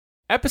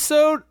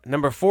episode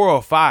number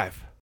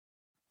 405.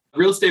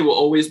 Real estate will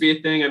always be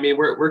a thing. I mean,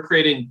 we're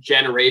creating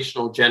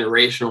generational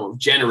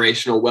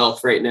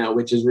wealth right now,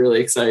 which is really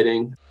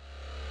exciting.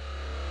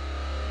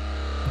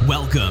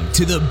 Welcome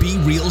to the Be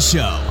Real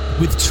Show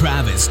with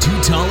Travis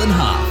Too Tall and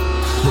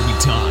Huff, where we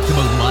talk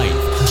about life,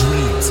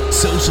 dreams,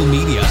 social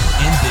media,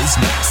 and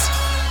business.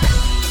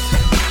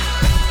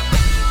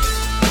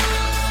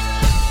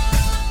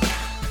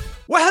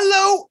 Well,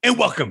 hello and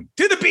welcome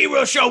to the Be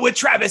Real Show with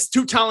Travis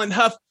Too Tall and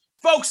Huff.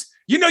 Folks,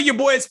 you know your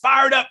boy is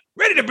fired up,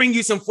 ready to bring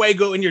you some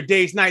fuego in your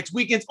days, nights,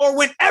 weekends, or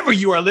whenever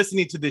you are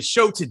listening to this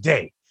show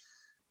today.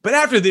 But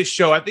after this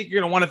show, I think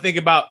you're going to want to think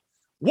about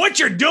what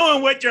you're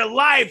doing with your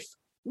life,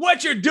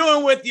 what you're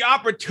doing with the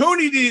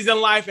opportunities in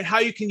life, and how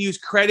you can use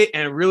credit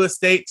and real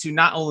estate to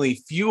not only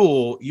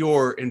fuel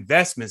your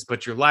investments,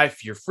 but your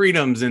life, your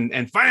freedoms,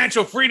 and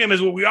financial freedom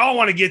is what we all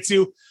want to get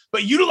to,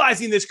 but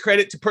utilizing this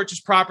credit to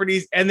purchase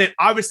properties and then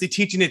obviously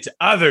teaching it to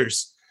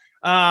others.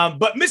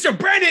 But Mr.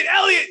 Brandon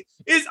Elliott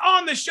is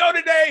on the show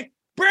today.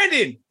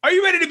 Brandon, are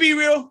you ready to be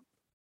real?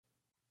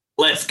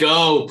 Let's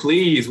go,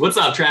 please. What's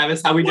up,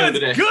 Travis? How we doing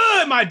today?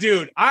 Good, my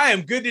dude. I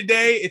am good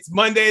today. It's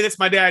Monday. That's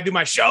my day. I do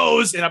my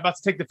shows, and I'm about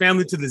to take the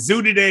family to the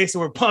zoo today. So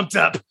we're pumped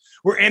up.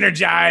 We're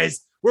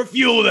energized. We're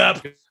fueled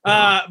up.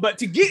 But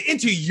to get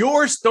into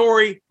your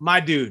story,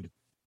 my dude,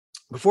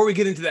 before we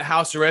get into the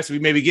house arrest, we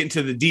maybe get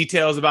into the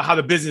details about how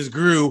the business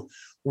grew.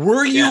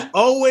 Were you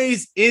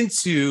always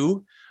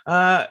into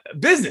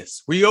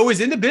business? Were you always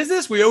into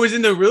business? Were you always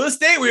into real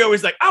estate? Were you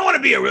always like, I want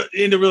to be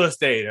into real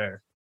estate?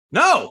 Or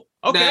no?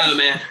 Okay. No,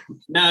 man.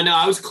 No.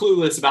 I was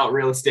clueless about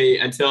real estate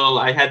until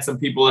I had some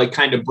people like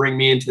kind of bring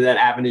me into that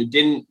avenue.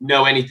 Didn't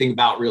know anything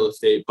about real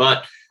estate,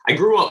 but I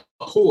grew up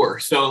poor.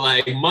 So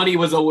like money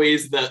was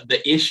always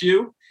the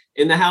issue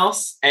in the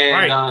house.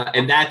 And,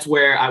 and that's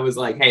where I was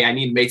like, hey, I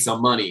need to make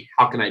some money.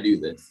 How can I do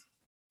this?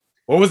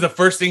 What was the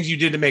first things you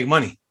did to make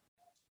money?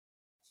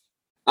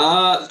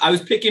 I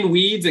was picking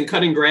weeds and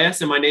cutting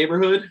grass in my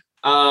neighborhood.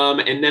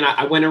 And then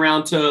I went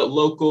around to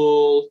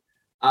local,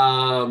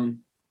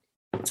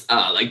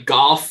 like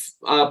golf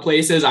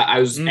places. I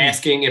was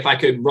asking if I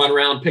could run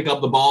around, pick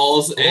up the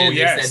balls, and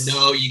they said,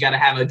 no, you got to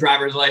have a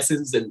driver's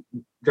license and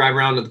drive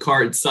around in the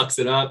car. It sucks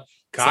it up.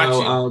 Gotcha.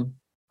 So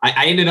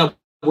I ended up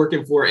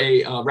working for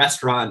a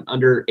restaurant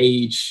under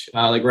age,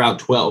 like around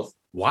 12.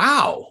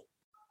 Wow.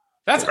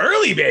 That's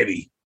early,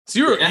 baby. So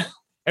you were,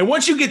 and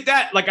once you get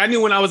that, like I knew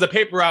when I was a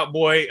paper route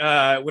boy,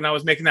 when I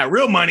was making that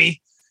real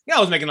money, I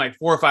was making like $400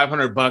 or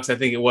 $500, I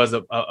think it was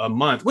a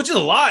month, which is a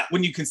lot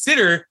when you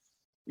consider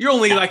you're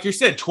only, like you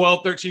said, 12,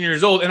 13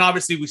 years old. And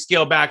obviously we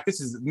scale back. This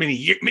is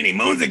many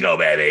moons ago,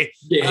 baby.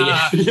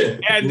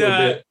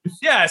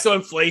 So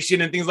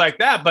inflation and things like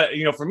that. But,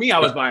 you know, for me, I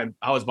was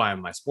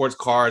buying my sports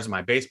cards,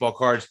 my baseball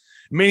cards.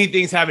 Many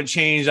things haven't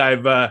changed.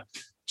 I've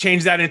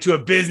changed that into a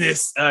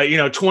business,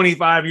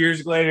 25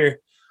 years later.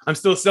 I'm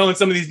still selling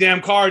some of these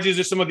damn cards. These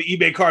are some of the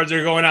eBay cards that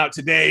are going out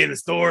today in the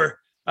store.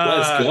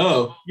 Let's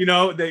go.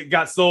 They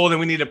got sold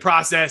and we need to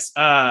process.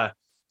 But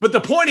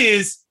the point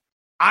is,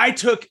 I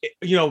took,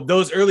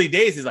 those early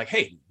days is like,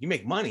 hey, you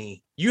make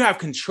money. You have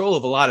control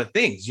of a lot of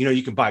things.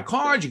 You can buy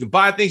cards, you can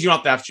buy things. You don't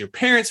have to ask your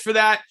parents for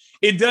that.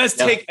 It does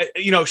take,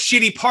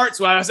 shitty parts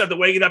where I also have to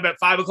wake up at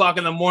 5:00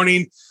 in the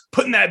morning,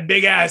 putting that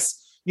big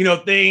ass,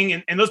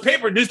 thing. And those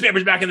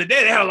newspapers back in the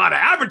day, they had a lot of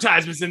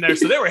advertisements in there.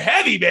 So they were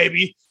heavy,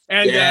 baby.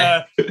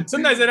 And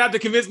sometimes I'd have to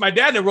convince my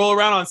dad to roll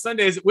around on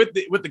Sundays with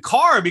the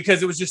car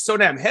because it was just so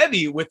damn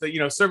heavy with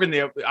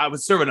the, I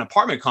was serving an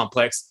apartment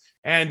complex.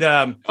 And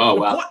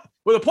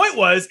the point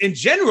was, in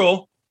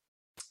general,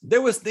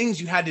 there was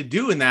things you had to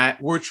do in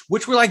that, which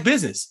were like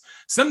business.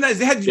 Sometimes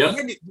they had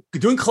to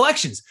doing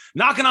collections,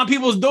 knocking on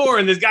people's door.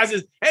 And this guy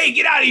says, hey,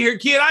 get out of here,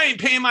 kid. I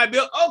ain't paying my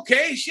bill.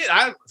 Okay, shit.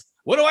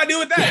 What do I do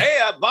with that? Hey,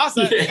 boss,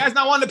 the guy's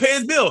not wanting to pay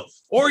his bill.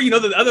 Or,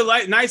 the other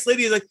nice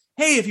lady is like,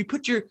 hey, if you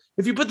put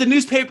the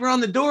newspaper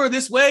on the door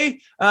this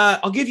way,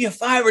 I'll give you a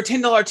 $5 or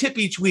 $10 tip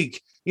each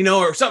week,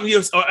 or something,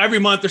 or every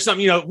month or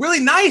something, really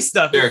nice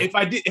stuff. Sure.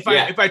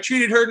 If I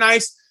treated her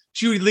nice,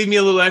 she would leave me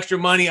a little extra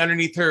money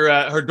underneath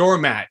her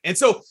doormat. And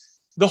so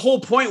the whole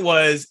point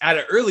was at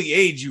an early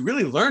age, you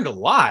really learned a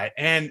lot.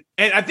 And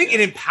I think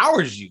it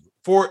empowers you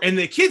and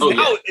the kids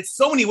now, it's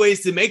so many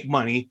ways to make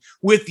money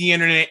with the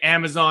internet,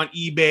 Amazon,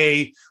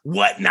 eBay,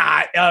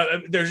 whatnot.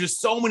 There's just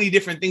so many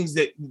different things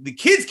that the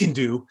kids can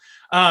do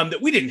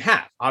that we didn't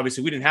have.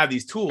 Obviously, we didn't have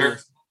these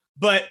tools,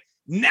 but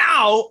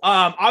now,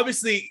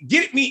 obviously,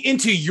 get me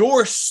into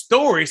your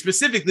story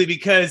specifically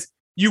because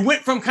you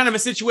went from kind of a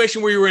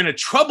situation where you were in a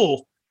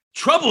troubled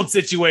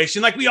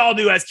situation, like we all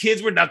do as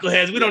kids. We're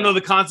knuckleheads. We don't know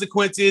the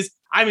consequences.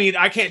 I mean,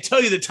 I can't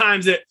tell you the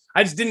times that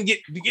I just didn't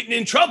getting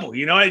in trouble.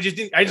 I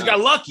just got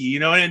lucky.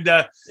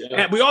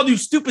 And we all do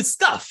stupid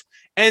stuff.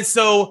 And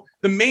so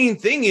the main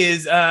thing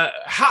is,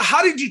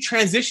 how did you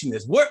transition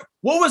this? What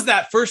was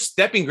that first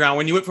stepping ground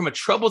when you went from a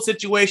troubled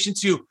situation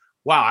to,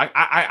 wow,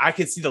 I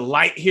can see the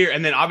light here.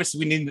 And then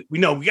obviously we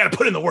know we got to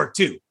put in the work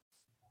too.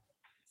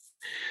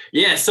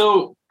 Yeah.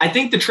 So I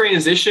think the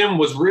transition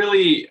was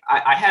really,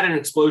 I had an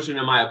explosion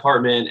in my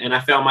apartment and I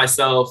found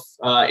myself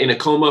in a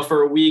coma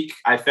for a week.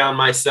 I found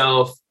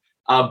myself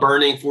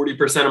burning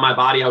 40% of my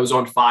body. I was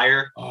on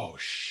fire. Oh,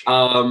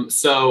 shit.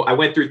 So I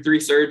went through 3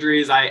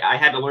 surgeries. I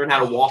had to learn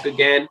how to walk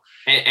again.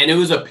 And it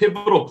was a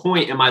pivotal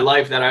point in my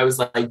life that I was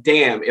like,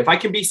 damn, if I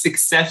can be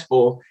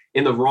successful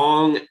in the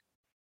wrong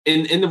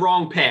in the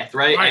wrong path,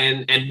 right?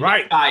 And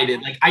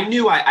guided. Like I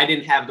knew I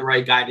didn't have the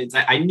right guidance.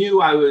 I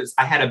knew I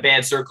had a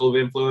bad circle of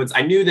influence.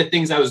 I knew the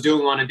things I was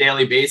doing on a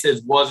daily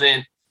basis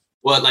wasn't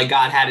what like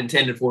God had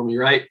intended for me,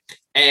 right?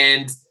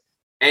 And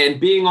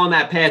being on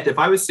that path, if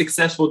I was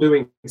successful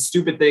doing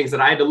stupid things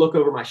that I had to look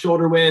over my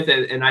shoulder with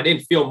and I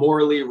didn't feel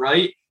morally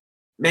right,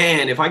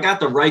 man, if I got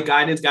the right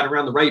guidance, got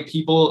around the right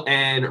people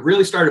and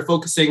really started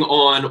focusing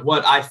on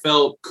what I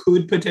felt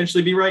could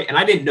potentially be right. And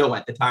I didn't know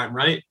at the time,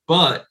 right?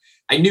 But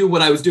I knew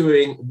what I was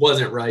doing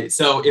wasn't right.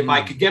 So if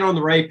I could get on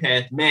the right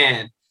path,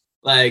 man,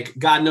 like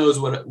God knows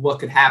what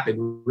could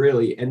happen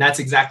really. And that's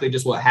exactly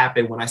just what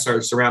happened when I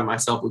started surrounding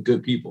myself with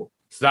good people.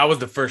 So that was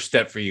the first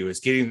step for you, is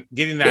getting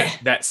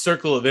that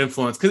circle of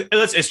influence.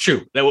 Because it's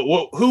true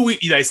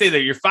that I say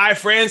that your 5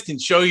 friends can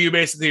show you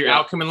basically your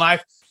outcome in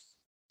life.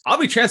 I'll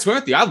be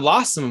transparent with you. I've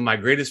lost some of my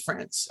greatest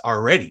friends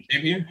already.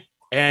 Same here.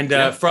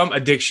 And from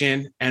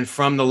addiction and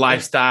from the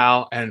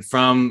lifestyle and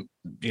from,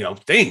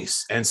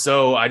 things. And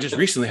so I just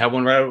recently had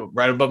one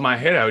right above my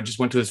head. I just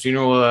went to his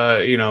funeral,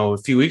 a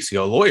few weeks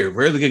ago, a lawyer,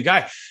 really good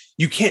guy.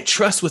 You can't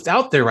trust what's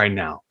out there right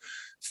now.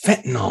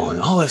 Fentanyl and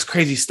all this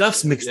crazy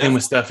stuff's mixed in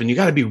with stuff. And you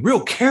got to be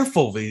real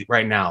careful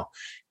right now,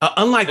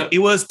 unlike it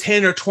was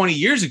 10 or 20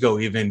 years ago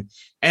even.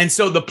 And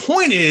so the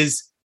point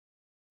is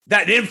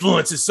that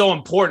influence is so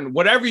important.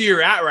 Whatever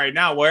you're at right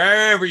now,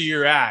 wherever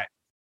you're at,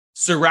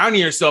 surrounding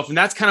yourself. And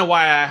that's kind of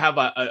why I have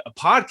a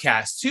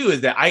podcast too,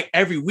 is that I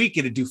every week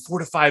get to do 4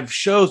 to 5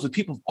 shows with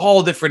people of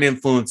all different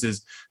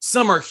influences.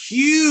 Some are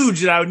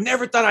huge that I would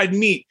never thought I'd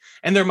meet.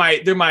 And they're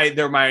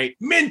my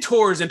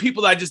mentors and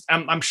people that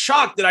I'm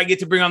shocked that I get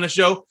to bring on the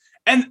show,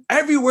 and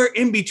everywhere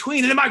in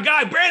between. And then my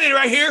guy, Brandon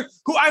right here,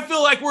 who I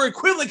feel like we're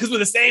equivalent because we're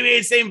the same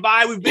age, same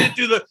vibe. We've been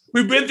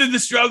through the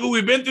struggle.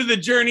 We've been through the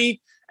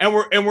journey, and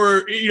we're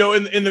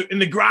in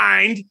the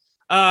grind.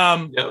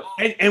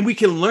 And we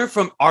can learn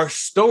from our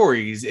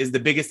stories is the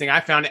biggest thing I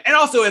found. And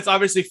also it's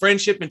obviously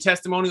friendship and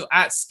testimonial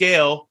at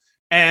scale.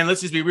 And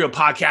let's just be real,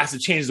 podcasts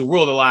have changed the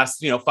world the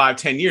last,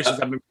 5-10 years since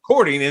I've been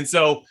recording. And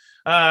so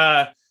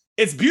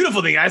it's a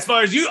beautiful thing. As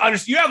far as you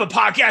have a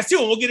podcast too,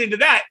 and we'll get into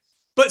that.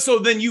 But so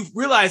then you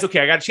realize, okay,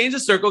 I got to change the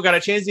circle, got to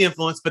change the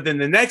influence. But then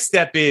the next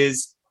step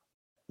is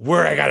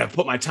where I got to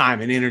put my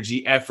time and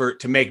energy, effort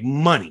to make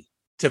money,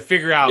 to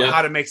figure out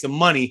how to make some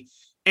money.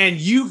 And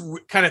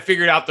you've kind of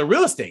figured out the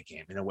real estate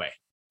game in a way.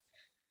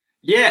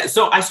 Yeah.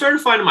 So I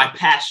started finding my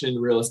passion in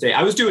real estate.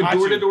 I was doing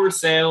door-to-door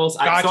sales.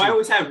 So I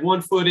always had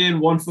 1 foot in,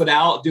 1 foot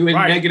out, doing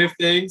negative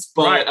things.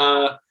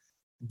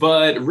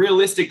 But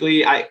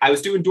realistically, I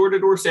was doing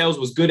door-to-door sales,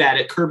 was good at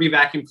it. Kirby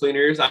vacuum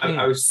cleaners.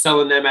 I was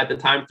selling them at the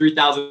time,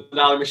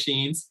 $3,000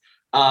 machines.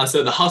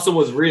 So the hustle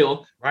was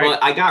real,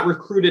 but I got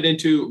recruited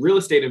into real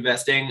estate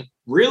investing,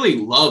 really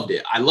loved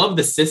it. I love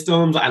the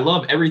systems. I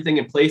love everything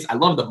in place. I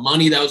love the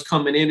money that was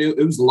coming in. It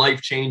was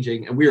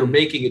life-changing, and we were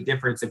making a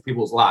difference in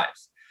people's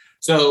lives.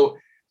 So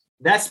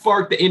that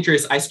sparked the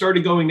interest. I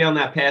started going down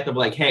that path of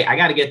like, hey, I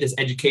got to get this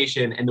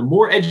education. And the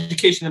more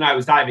education that I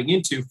was diving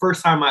into,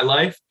 first time in my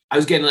life, I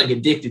was getting like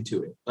addicted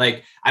to it.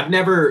 Like I've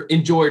never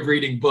enjoyed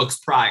reading books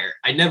prior.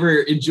 I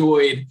never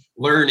enjoyed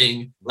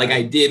learning like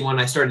I did when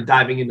I started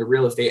diving into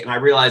real estate. And I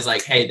realized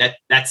like, hey,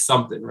 that's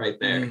something right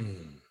there.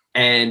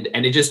 And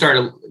it just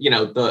started,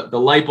 the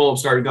light bulb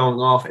started going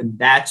off. And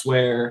that's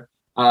where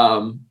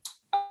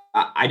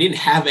I didn't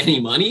have any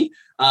money.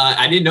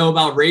 I didn't know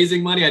about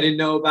raising money. I didn't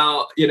know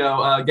about,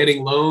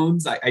 getting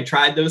loans. I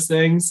tried those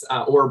things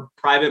or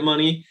private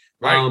money.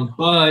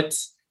 But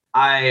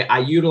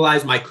I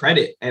utilized my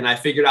credit, and I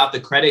figured out the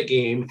credit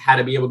game, how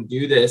to be able to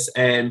do this.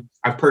 And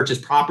I've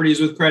purchased properties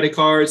with credit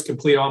cards,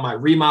 complete all my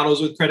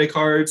remodels with credit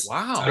cards.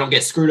 Wow. So I don't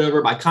get screwed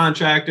over by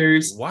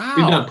contractors. Wow.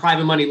 We've done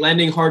private money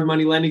lending, hard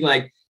money lending.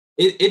 Like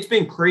it's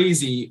been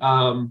crazy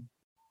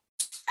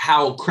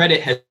how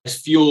credit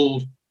has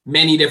fueled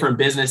many different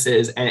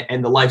businesses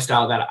and the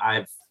lifestyle that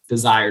I've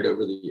desired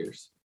over the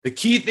years. The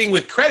key thing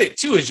with credit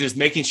too is just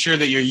making sure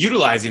that you're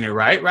utilizing it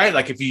right?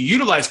 Like if you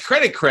utilize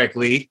credit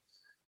correctly.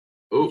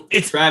 Oh,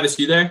 it's Travis,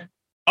 you there?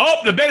 Oh,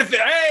 the benefit.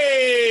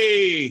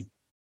 Hey,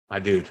 my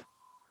dude.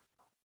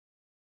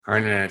 Our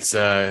internet's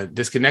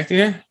disconnecting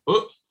here.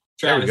 Oh,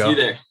 Travis, you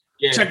there?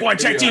 Yeah, check 1,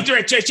 check 2,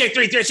 3, check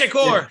 3, check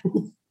 4.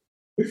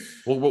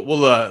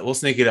 We'll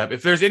sneak it up.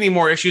 If there's any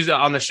more issues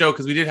on the show,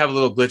 because we did have a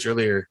little glitch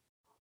earlier.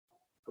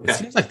 Okay. It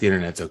seems like the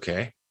internet's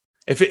okay.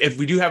 If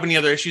we do have any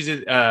other issues,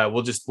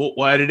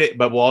 we'll edit it,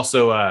 but we'll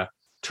also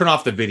turn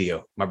off the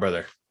video, my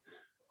brother.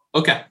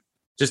 Okay.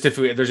 Just if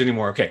there's any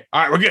more. Okay.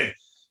 All right, we're good.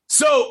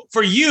 So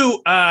for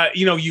you,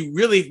 you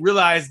really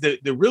realized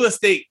that the real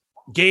estate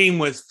game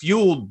was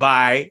fueled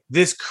by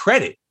this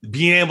credit,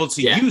 being able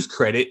to use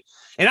credit.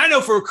 And I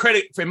know for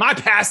my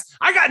past,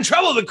 I got in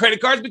trouble with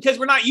credit cards because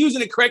we're not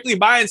using it correctly,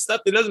 buying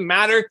stuff that doesn't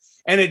matter.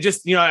 And it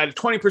just, at a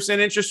 20%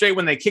 interest rate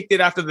when they kicked it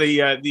after the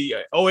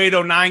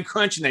 08-09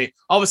 crunch, and they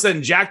all of a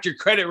sudden jacked your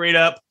credit rate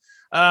up.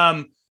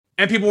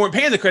 And people weren't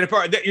paying the credit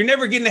card. You're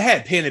never getting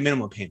ahead paying the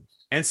minimum payment.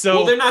 And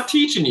so they're not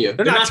teaching you.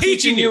 They're not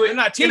teaching you. They're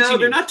not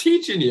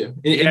teaching you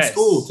in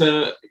school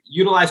to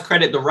utilize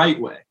credit the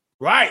right way.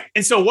 Right.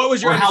 And so what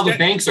was your how the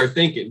banks are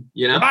thinking,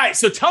 Right.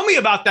 So tell me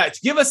about that.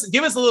 Give us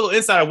a little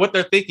insight of what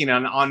they're thinking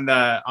on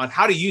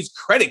how to use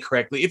credit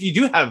correctly, if you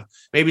do have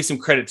maybe some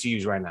credit to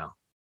use right now.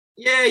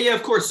 Yeah,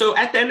 of course. So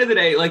at the end of the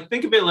day,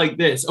 think of it like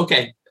this.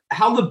 Okay,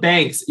 how the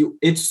banks,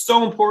 it's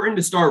so important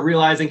to start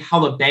realizing how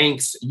the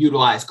banks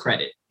utilize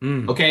credit.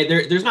 Okay,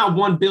 there's not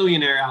one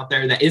billionaire out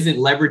there that isn't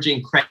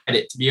leveraging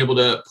credit to be able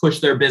to push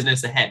their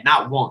business ahead.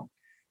 Not one.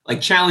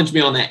 Challenge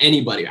me on that,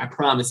 anybody, I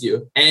promise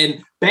you.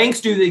 And banks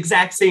do the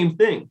exact same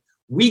thing.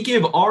 We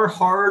give our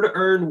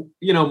hard-earned,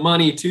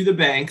 money to the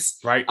banks.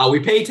 Right. We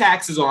pay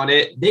taxes on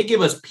it. They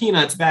give us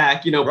peanuts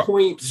back,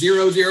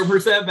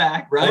 0.00%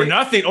 back, right?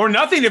 Or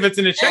nothing if it's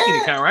in a checking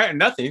account, right?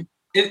 Nothing.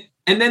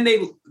 And then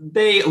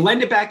they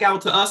lend it back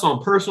out to us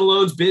on personal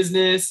loans,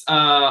 business,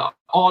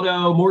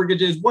 auto,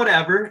 mortgages,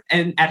 whatever,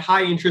 and at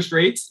high interest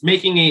rates,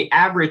 making an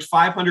average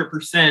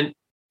 500%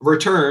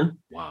 return.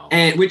 Wow.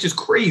 And which is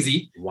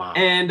crazy. Wow.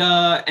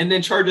 And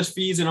then charge us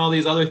fees and all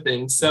these other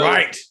things. So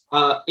right.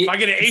 If I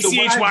get an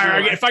ACH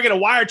wire, if I get a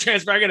wire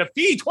transfer, I get a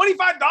fee,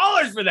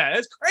 $25 for that.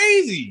 That's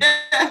crazy.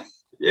 Yeah.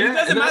 It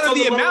doesn't matter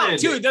the amount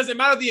too. It doesn't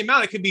matter the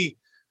amount. It could be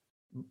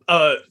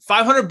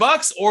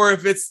 $500, or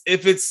if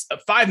it's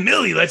 5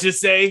 million, let's just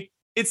say,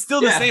 it's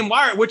still the same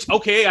wire, which,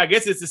 okay, I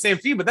guess it's the same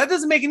fee, but that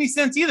doesn't make any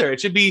sense either.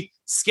 It should be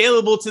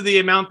scalable to the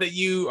amount that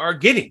you are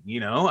getting,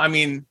 I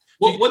mean,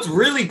 well, what's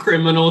really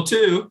criminal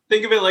too,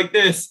 think of it like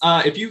this.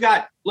 If you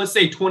got, let's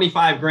say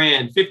 25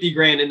 grand, 50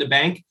 grand in the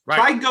bank,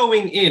 try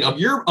going in of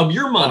your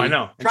money. I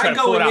know. Try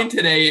going in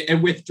today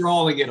and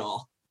withdrawing it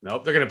all.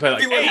 Nope, they're gonna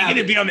put hey, you're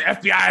gonna be on the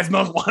FBI's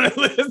most wanted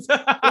list.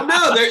 Well,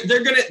 no,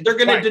 they're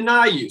gonna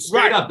deny you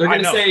straight up. They're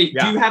gonna say,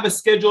 "Do you have a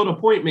scheduled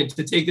appointment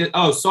to take it?"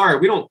 Oh, sorry,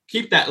 we don't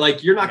keep that.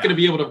 You're not gonna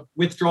be able to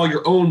withdraw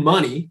your own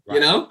money,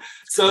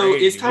 So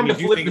it's time to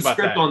flip the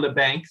script on the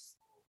banks.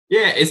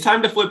 Yeah, it's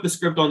time to flip the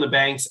script on the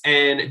banks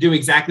and do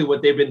exactly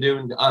what they've been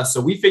doing to us. So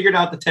we figured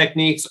out the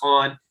techniques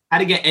on how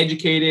to get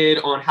educated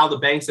on how the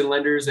banks and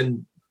lenders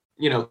and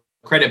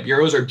credit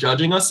bureaus are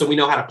judging us, so we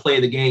know how to play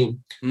the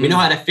game. We know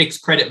how to fix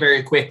credit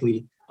very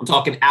quickly. I'm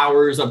talking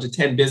hours, up to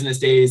 10 business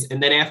days.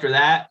 And then after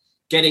that,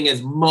 getting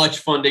as much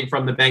funding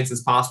from the banks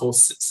as possible,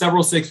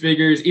 several six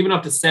figures, even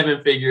up to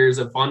 7 figures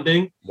of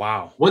funding.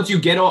 Wow. Once you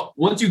get all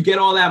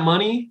that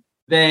money,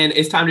 then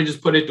it's time to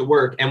just put it to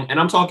work. And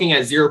I'm talking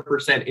at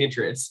 0%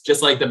 interest,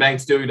 just like the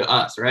banks do to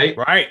us, right?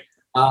 Right.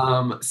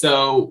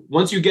 So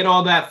once you get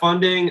all that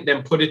funding,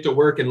 then put it to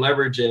work and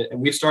leverage it. And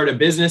we've started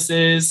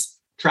businesses,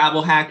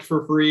 travel hacked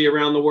for free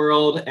around the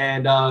world,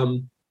 and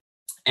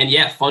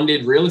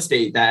funded real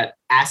estate, that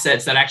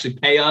assets that actually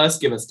pay us,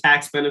 give us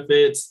tax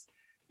benefits,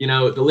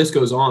 the list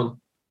goes on.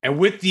 And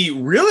with the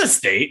real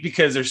estate,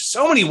 because there's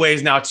so many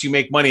ways now to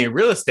make money in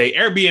real estate,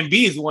 Airbnb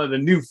is one of the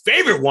new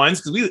favorite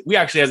ones, because we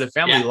actually as a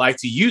family like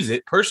to use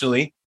it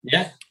personally.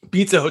 Yeah.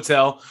 Pizza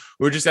Hotel.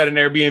 We're just at an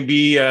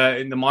Airbnb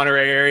in the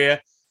Monterey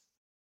area.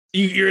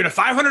 You're in a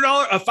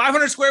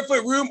 $500 square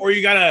foot room, or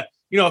you got a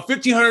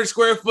 1,500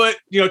 square foot,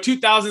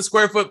 2,000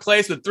 square foot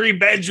place with 3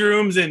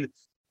 bedrooms, and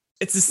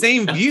it's the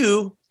same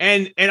view.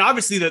 And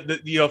obviously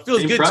the feels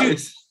same good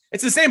price. too.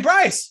 It's the same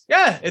price.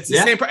 Yeah. It's the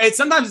same price.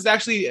 Sometimes it's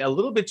actually a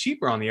little bit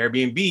cheaper on the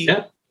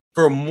Airbnb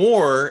for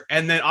more.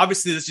 And then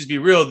obviously, let's just be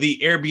real. The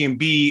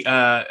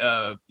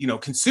Airbnb,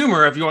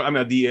 consumer, if you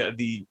want,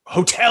 the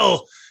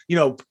hotel,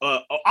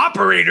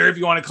 operator, if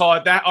you want to call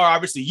it that, or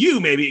obviously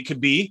maybe it could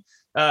be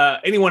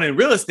anyone in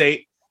real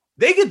estate.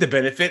 They get the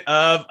benefit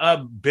of a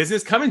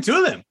business coming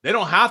to them. They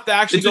don't have to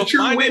actually go find it. It's a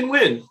true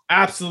win-win.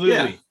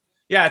 Absolutely.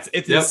 Yeah,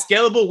 it's a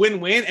scalable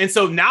win-win. And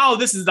so now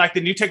this is like the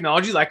new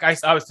technology. Like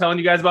I was telling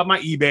you guys about my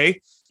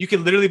eBay. You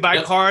can literally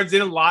buy cards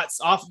in lots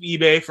off of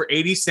eBay for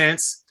 80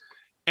 cents.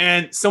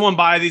 And someone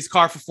buys these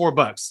car for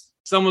 $4.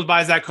 Someone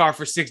buys that car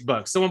for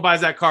 $6. Someone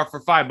buys that car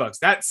for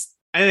 $5.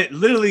 And it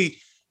literally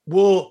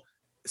will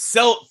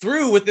sell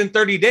through within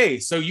 30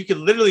 days. So you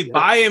can literally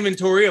buy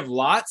inventory of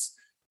lots,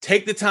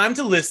 take the time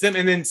to list them.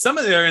 And then some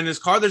of them are in this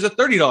card. There's a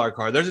 $30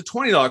 card. There's a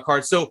 $20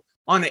 card. So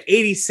on an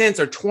 80 cents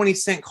or 20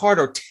 cent card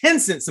or 10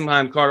 cent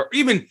sometimes card, or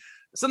even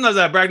sometimes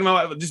I brag to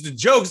my wife, just the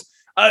jokes,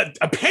 a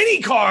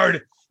penny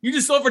card. You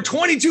just sold for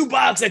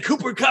 $22, a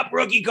Cooper Cup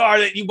rookie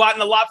card that you bought in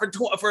the lot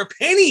for a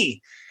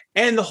penny.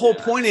 And the whole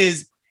point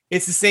is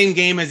it's the same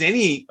game as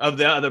any of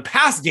the other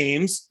past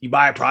games. You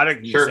buy a product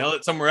and you sell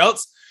it somewhere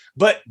else,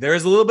 but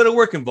there's a little bit of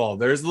work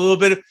involved. There's a little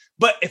bit of,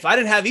 but if I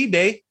didn't have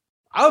eBay,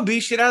 I would be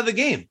shit out of the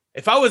game.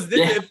 If I was,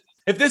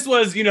 if this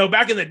was,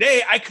 back in the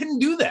day, I couldn't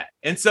do that.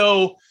 And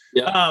so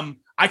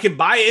I can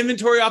buy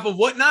inventory off of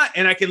Whatnot,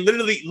 and I can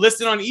literally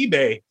list it on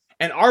eBay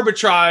and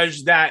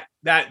arbitrage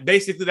that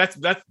basically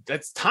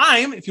that's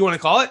time, if you want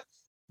to call it,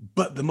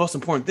 But the most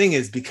important thing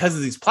is because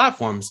of these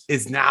platforms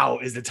is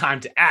the time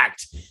to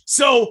act.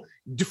 So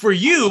for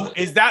you,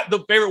 is that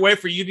the favorite way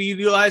for you to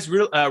utilize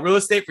real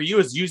estate for you,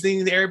 is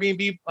using the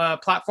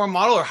Airbnb platform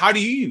model, or how do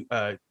you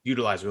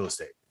utilize real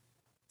estate?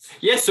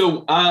 Yeah,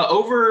 so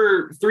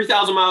over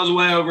 3,000 miles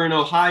away over in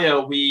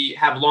Ohio, we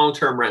have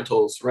long-term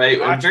rentals, right?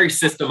 Gotcha. Very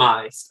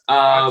systemized.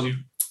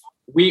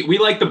 We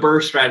like the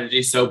BRRRR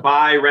strategy. So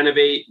buy,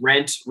 renovate,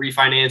 rent,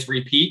 refinance,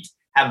 repeat,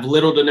 have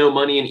little to no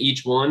money in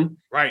each one.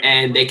 Right.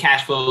 And they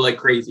cash flow like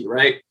crazy,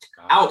 right?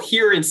 Out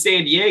here in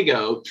San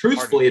Diego,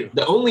 truthfully,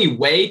 the only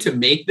way to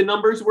make the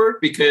numbers work,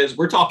 because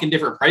we're talking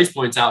different price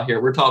points out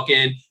here. We're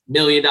talking $1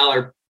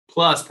 million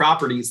plus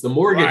properties. The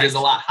mortgage is a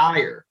lot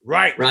higher.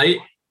 Right.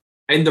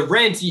 And the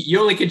rent, you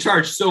only can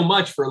charge so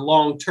much for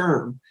long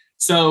term.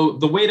 So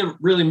the way to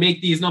really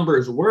make these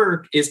numbers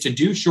work is to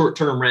do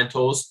short-term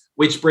rentals,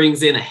 which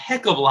brings in a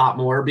heck of a lot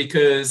more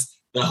because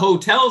the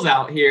hotels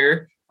out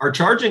here are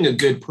charging a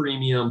good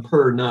premium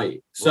per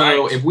night.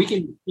 So if we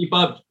can keep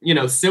up,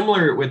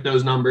 similar with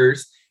those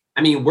numbers,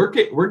 I mean, we're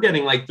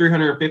getting like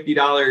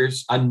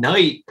 $350 a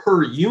night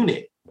per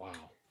unit. Wow.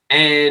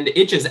 And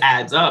it just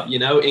adds up,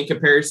 in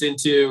comparison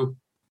to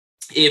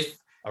if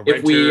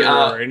we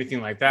or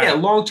anything like that. Yeah,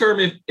 long term,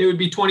 if it would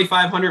be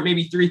 $2,500,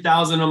 maybe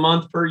 $3,000 a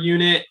month per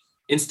unit.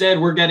 Instead,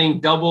 we're getting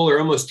double or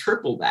almost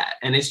triple that.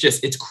 And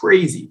it's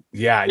crazy.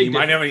 Yeah. You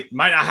might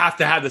not have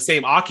to have the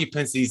same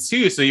occupancies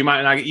too. So you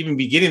might not even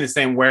be getting the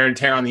same wear and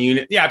tear on the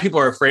unit. Yeah.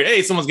 People are afraid,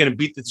 hey, someone's going to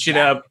beat the shit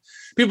up.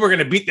 People are going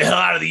to beat the hell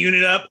out of the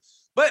unit up.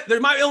 But there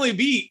might only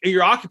be,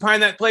 you're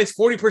occupying that place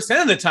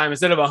 40% of the time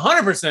instead of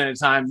 100% of the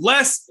time,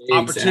 less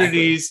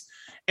opportunities.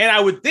 And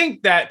I would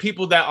think that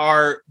people that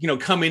are,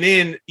 coming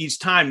in each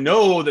time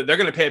know that they're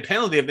going to pay a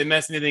penalty if they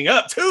mess anything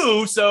up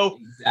too. So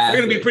they're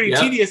going to be pretty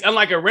tedious.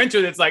 Unlike a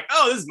renter that's like,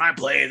 oh, this is my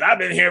place. I've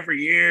been here for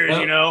years,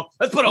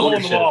 let's put a hole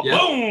in the wall.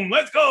 Yep. Boom,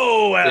 let's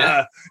go.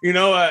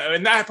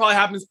 And that probably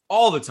happens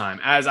all the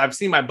time. As I've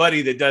seen my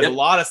buddy that does a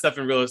lot of stuff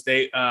in real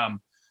estate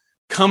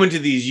come into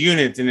these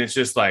units, and it's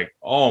just like,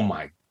 oh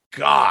my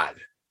God.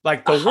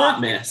 Like the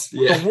work mess.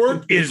 The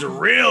work is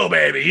real,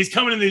 baby. He's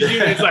coming in these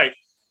units like,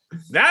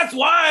 that's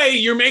why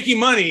you're making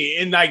money.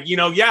 And like,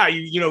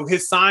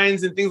 his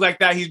signs and things like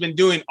that. He's been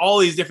doing all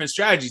these different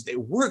strategies. It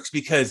works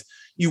because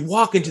you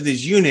walk into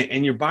this unit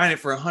and you're buying it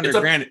for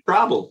 $100,000.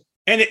 Problem.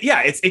 And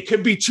it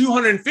could be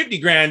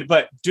 $250,000,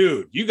 but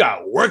dude, you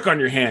got work on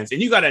your hands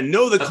and you got to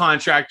know the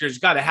contractors,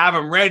 you got to have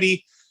them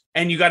ready,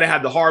 and you got to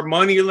have the hard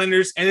money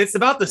lenders. And it's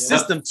about the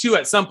system too,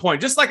 at some point,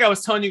 just like I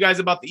was telling you guys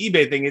about the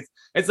eBay thing.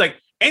 It's like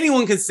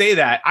anyone can say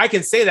that. I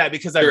can say that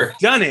because I've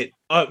done it.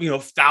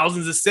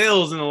 Thousands of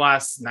sales in the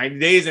last 90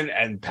 days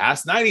and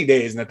past 90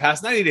 days, and the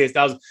past 90 days,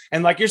 thousands.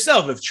 And like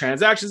yourself, if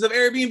transactions of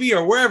Airbnb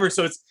or wherever.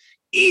 So it's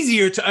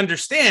easier to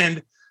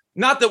understand,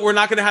 not that we're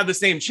not going to have the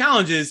same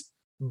challenges,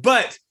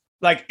 but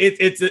like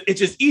it's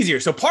just easier.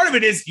 So part of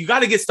it is you got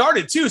to get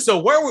started too. So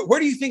where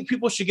do you think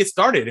people should get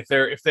started if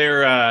they're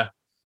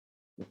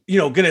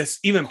going to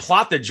even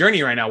plot the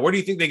journey right now? Where do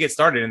you think they get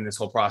started in this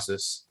whole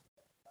process?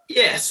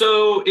 Yeah.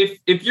 So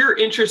if you're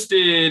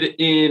interested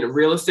in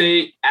real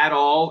estate at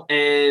all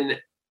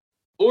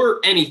or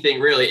anything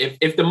really,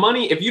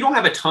 if you don't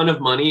have a ton of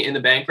money in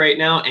the bank right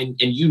now and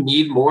you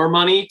need more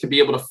money to be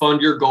able to fund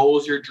your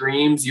goals, your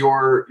dreams,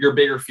 your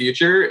bigger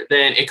future,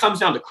 then it comes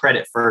down to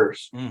credit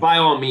first, by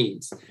all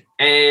means.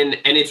 And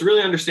it's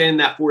really understanding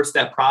that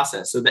 4-step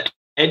process. So the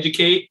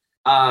educate,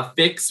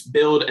 fix,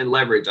 build, and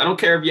leverage. I don't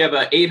care if you have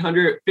an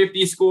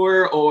 850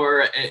 score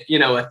or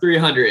a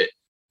 300.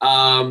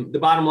 The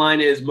bottom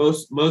line is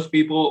most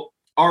people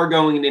are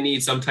going to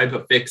need some type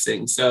of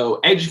fixing. So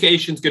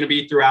education is going to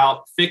be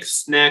throughout.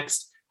 Fix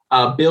next,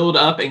 build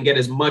up and get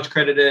as much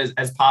credit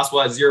as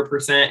possible at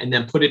 0%, and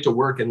then put it to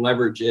work and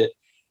leverage it.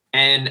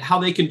 And how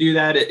they can do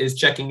that is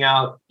checking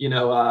out,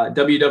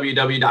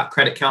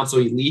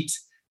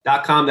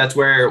 www.creditcounselelite.com. That's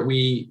where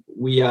we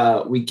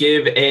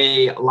give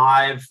a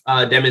live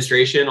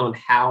demonstration on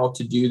how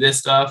to do this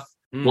stuff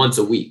once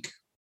a week.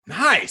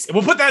 Nice. And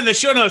we'll put that in the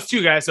show notes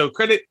too, guys. So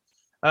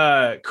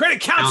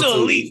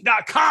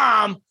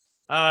creditcounselelite.com.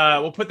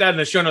 We'll put that in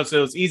the show notes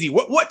so it's easy.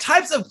 What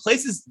types of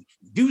places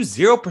do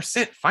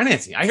 0%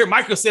 financing? I hear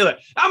Michael say that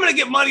I'm going to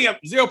get money up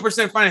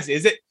 0% financing.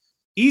 Is it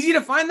easy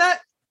to find that?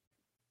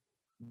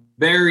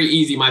 Very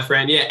easy, my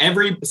friend. Yeah.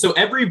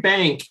 Every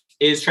bank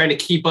is trying to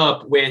keep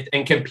up with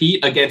and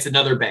compete against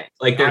another bank,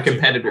 like their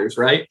competitors,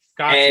 right?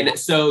 And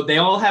so they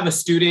all have a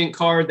student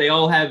card. They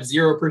all have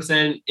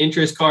 0%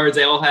 interest cards.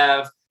 They all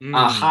have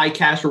high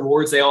cash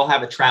rewards. They all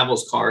have a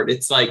travels card.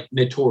 It's like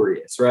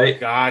notorious, right?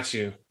 Got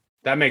you.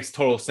 That makes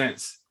total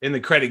sense in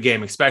the credit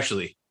game,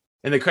 especially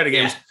in the credit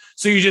games.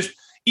 So you just,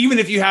 even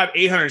if you have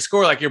 800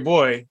 score like your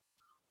boy,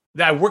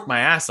 that I worked my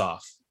ass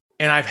off,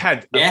 and I've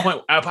had a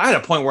point. I had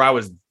a point where I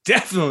was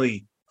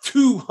definitely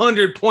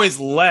 200 points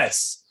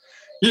less.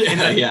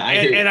 And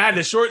I had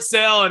to short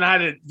sell, and I had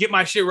to get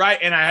my shit right,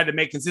 and I had to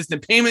make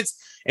consistent payments.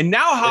 And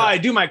now how I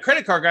do my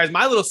credit card, guys,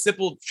 my little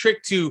simple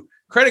trick to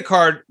credit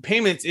card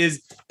payments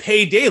is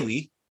pay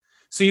daily.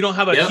 So you don't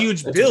have a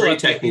huge bill.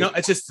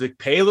 It's just to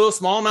pay a little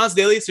small amounts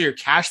daily. So you're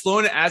cash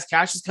flowing as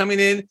cash is coming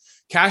in,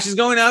 cash is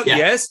going out. Yeah.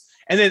 Yes.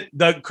 And then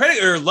the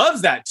creditor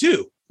loves that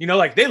too.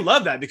 Like they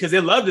love that because they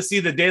love to see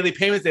the daily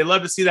payments. They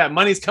love to see that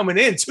money's coming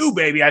in too,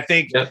 baby. I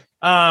think. Yep.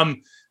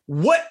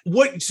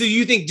 So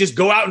you think just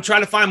go out and try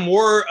to find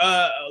more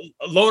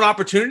loan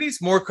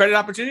opportunities, more credit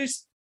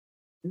opportunities?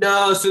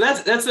 No, so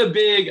that's a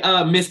big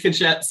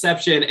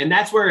misconception, and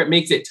that's where it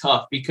makes it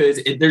tough because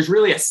there's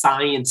really a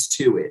science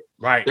to it.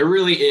 Right. There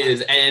really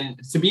is. And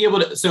to be able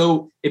to,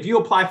 so if you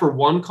apply for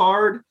one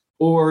card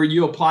or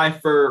you apply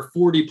for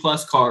 40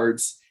 plus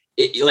cards,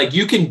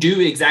 you can do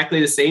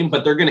exactly the same,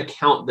 but they're going to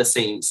count the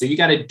same. So you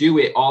got to do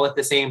it all at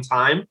the same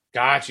time.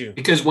 Got you.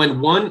 Because when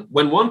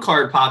one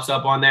card pops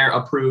up on there,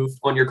 approved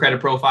on your credit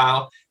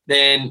profile,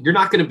 then you're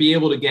not going to be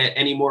able to get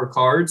any more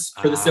cards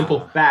for the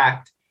simple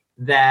fact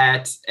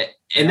that,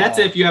 and that's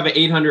if you have an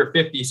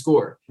 850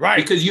 score, right?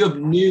 Because you have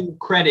new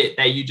credit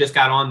that you just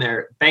got on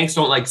there. Banks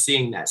don't like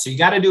seeing that. So you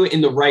got to do it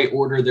in the right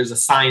order. There's a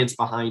science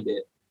behind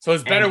it. So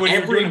it's better when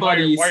you're doing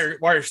it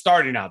while you're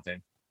starting out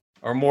then,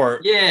 or more.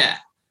 Yeah.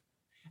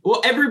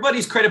 Well,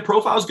 everybody's credit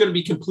profile is going to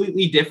be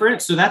completely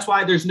different. So that's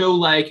why there's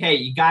no hey,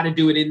 you got to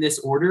do it in this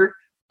order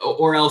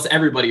or else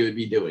everybody would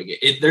be doing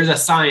it. There's a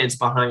science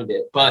behind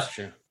it. But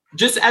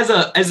just as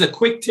a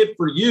quick tip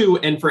for you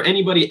and for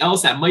anybody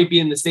else that might be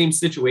in the same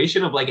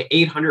situation of an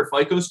 800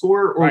 FICO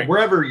score or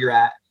wherever you're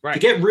at, to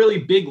get really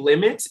big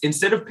limits,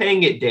 instead of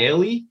paying it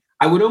daily,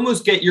 I would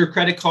almost get your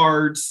credit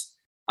cards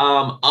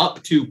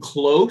up to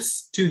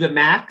close to the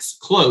max,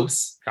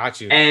 close.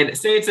 Got you. And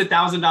say it's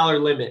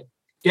 $1,000 limit.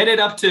 Get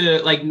it up to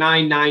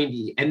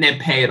 $990 and then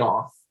pay it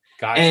off.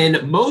 Gotcha.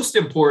 And most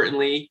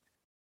importantly,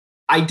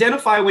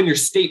 identify when your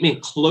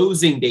statement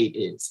closing date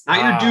is.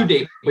 Not your due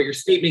date, but your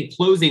statement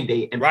closing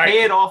date, and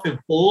pay it off in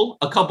full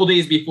a couple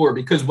days before,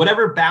 because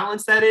whatever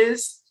balance that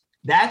is,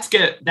 that's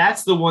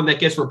the one that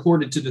gets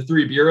reported to the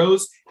 3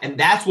 bureaus, and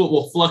that's what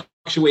will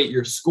fluctuate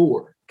your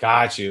score.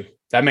 Got you.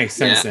 That makes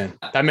sense then.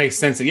 That makes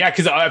sense. Yeah,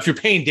 because if you're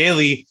paying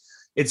daily,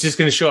 it's just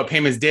going to show up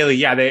payments daily.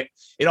 Yeah,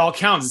 it all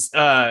counts.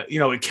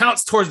 It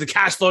counts towards the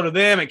cash flow to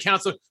them. It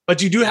counts,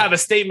 but you do have a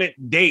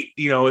statement date.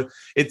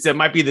 It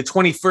might be the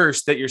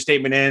 21st that your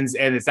statement ends,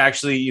 and it's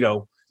actually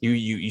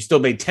you still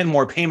made 10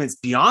 more payments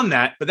beyond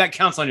that, but that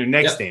counts on your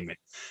next statement.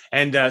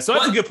 And so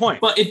that's a good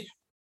point. But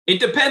it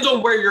depends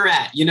on where you're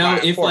at.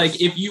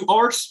 If you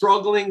are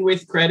struggling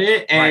with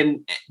credit,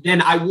 and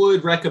then I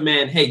would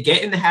recommend, hey,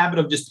 get in the habit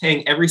of just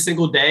paying every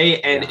single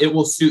day, and it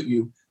will suit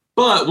you.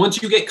 But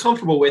once you get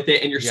comfortable with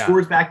it and your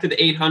score's back to the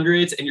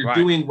 800s and you're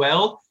doing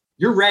well,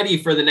 you're ready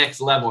for the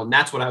next level. And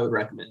that's what I would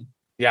recommend.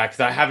 Yeah,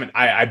 because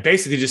I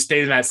basically just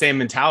stayed in that same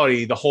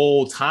mentality the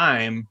whole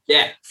time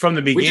from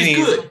the beginning.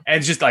 Which is good. And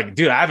it's just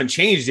dude, I haven't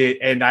changed it.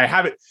 And I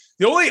haven't.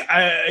 The only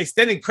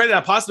extended credit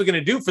I'm possibly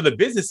going to do for the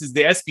business is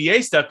the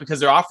SBA stuff, because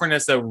they're offering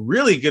us a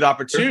really good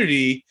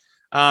opportunity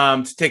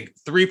to take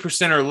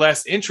 3% or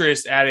less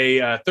interest at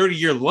a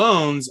 30-year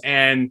loans.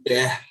 And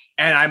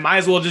I might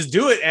as well just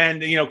do it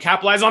and,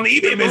 capitalize on the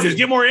eBay business,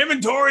 get more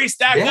inventory,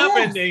 stack up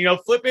and,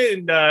 flip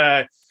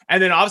it.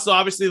 And then also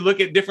obviously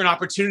look at different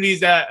opportunities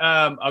that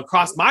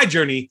across my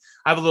journey.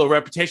 I have a little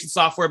reputation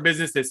software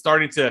business that's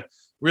starting to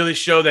really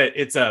show that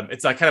it's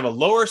like kind of a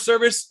lower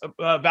service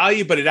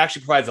value, but it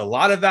actually provides a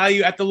lot of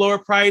value at the lower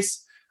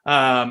price.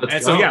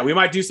 So we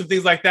might do some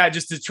things like that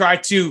just to try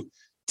to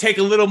take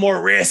a little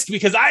more risk,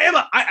 because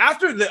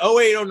after the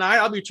 08, 09,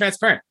 I'll be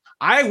transparent.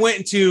 I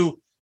went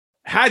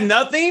had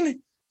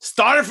nothing.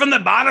 Started from the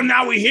bottom.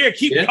 Now we're here.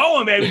 Keep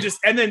going, baby.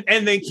 And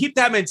then keep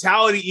that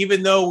mentality,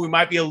 even though we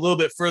might be a little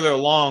bit further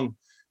along,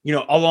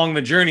 along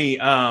the journey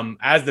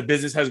as the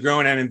business has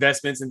grown and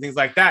investments and things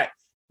like that.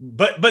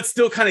 But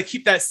still kind of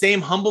keep that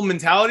same humble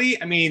mentality.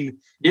 I mean,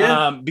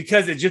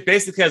 because it just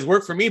basically has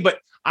worked for me. But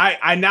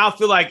I now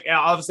feel like,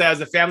 obviously,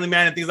 as a family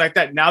man and things like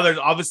that, now there's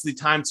obviously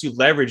time to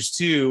leverage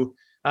too.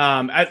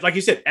 Like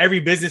you said, every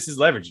business is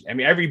leveraging. I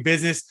mean, every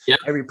business,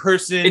 every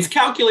person. It's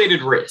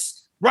calculated risk.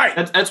 Right.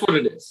 That's what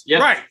it is. Yeah.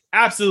 Right.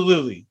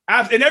 Absolutely.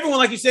 And everyone,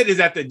 like you said, is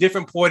at the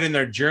different point in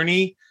their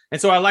journey. And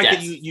so I like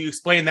that you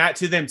explain that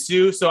to them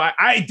too. So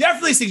I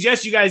definitely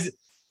suggest you guys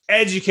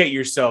educate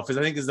yourself, as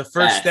I think is the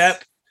first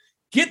step.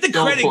 Get the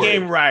credit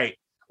game right.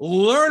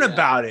 Learn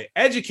about it.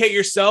 Educate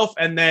yourself.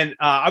 And then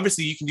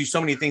obviously you can do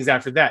so many things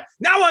after that.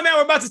 Now, my man,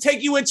 we're about to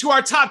take you into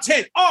our top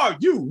 10. Are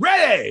you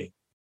ready?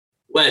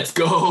 Let's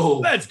go.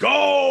 Let's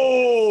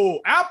go.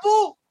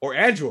 Apple or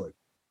Android?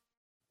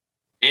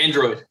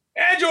 Android.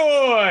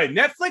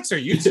 Netflix or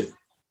YouTube?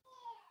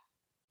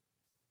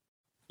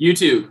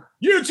 YouTube.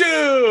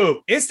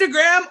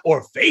 Instagram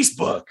or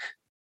Facebook?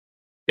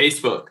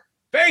 Facebook.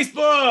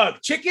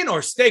 Chicken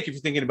or steak if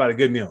you're thinking about a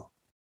good meal?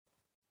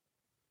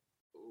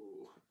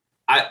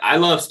 I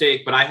love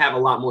steak, but I have a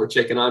lot more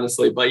chicken,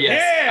 honestly. But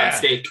yes,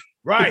 steak.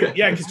 Right.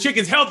 Yeah, because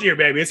chicken's healthier,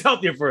 baby. It's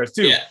healthier for us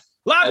too. Yeah.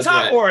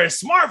 Laptop or a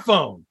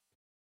smartphone?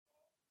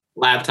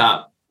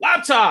 Laptop.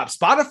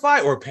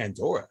 Spotify or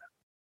Pandora?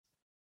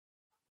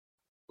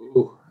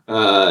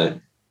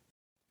 Spotify.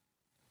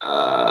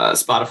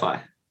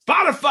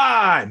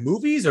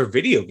 Movies or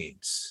video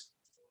games?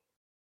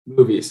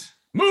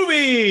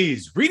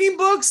 Movies, reading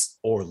books,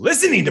 or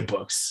listening to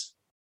books?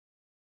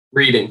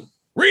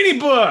 Reading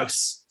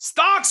books,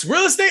 stocks,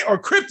 real estate, or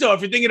crypto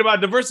if you're thinking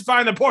about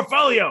diversifying the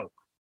portfolio.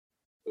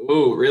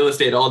 Ooh, real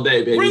estate all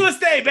day, baby. Real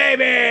estate,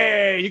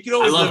 baby. You can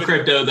always. I love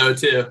crypto though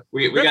too.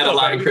 We got a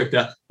lot of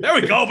crypto. There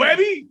we go,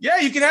 baby. Yeah,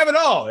 you can have it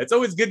all. It's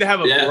always good to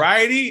have a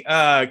variety.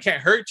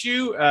 Can't hurt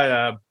you.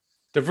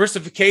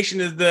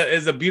 Diversification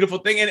is a beautiful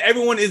thing, and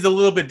everyone is a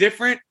little bit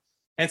different.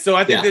 And so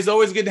I think there's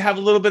always good to have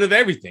a little bit of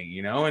everything,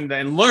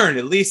 and learn.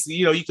 At least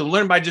you can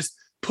learn by just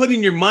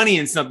putting your money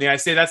in something. I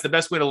say that's the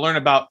best way to learn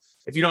about.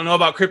 If you don't know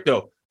about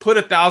crypto, put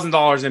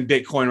 $1,000 in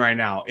Bitcoin right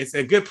now. It's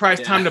a good price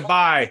time to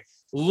buy.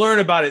 Learn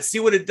about it. See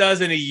what it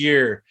does in a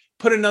year.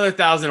 Put another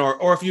 1,000,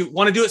 or if you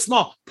want to do it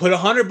small, put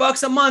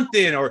 $100 a month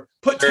in, or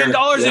put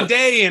 $10 a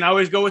day in. I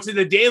always go into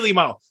the daily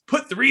model.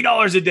 Put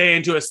 $3 a day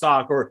into a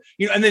stock,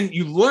 and then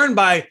you learn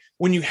by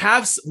when you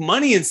have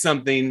money in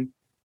something.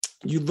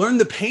 You learn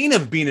the pain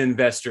of being an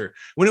investor.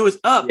 When it was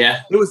up,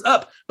 it was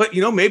up. But,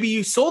 maybe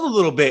you sold a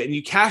little bit and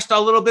you cashed a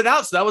little bit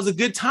out. So that was a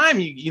good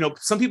time.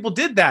 Some people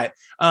did that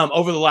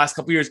over the last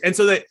couple of years. And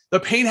so that the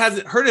pain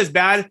hasn't hurt as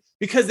bad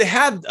because they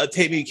have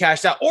maybe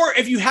cashed out. Or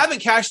if you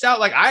haven't cashed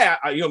out, like I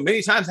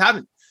many times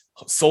haven't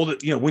sold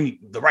it, when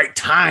the right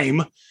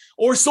time,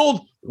 or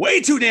sold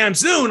way too damn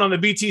soon on the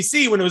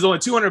BTC when it was only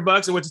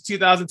 $200 and went to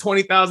 2,000,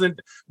 20,000,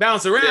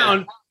 bounce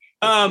around,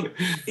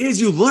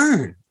 is you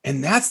learn.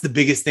 And that's the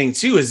biggest thing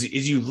too,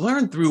 is you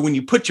learn through when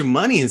you put your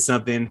money in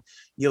something,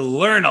 you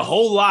learn a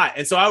whole lot.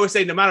 And so I would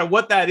say no matter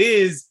what that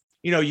is,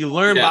 you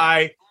learn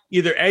by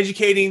either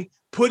educating,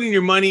 putting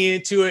your money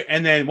into it.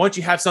 And then once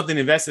you have something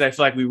invested, I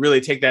feel like we really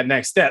take that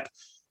next step.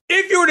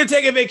 If you were to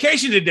take a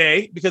vacation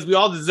today, because we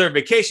all deserve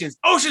vacations,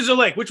 oceans or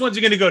lake, which ones are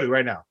you going to go to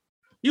right now?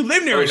 You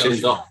live near an ocean.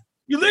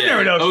 You live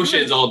near an ocean.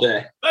 Oceans all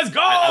day. Let's go.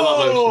 I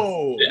love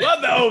oceans. Yeah.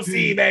 Love the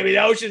OC, baby.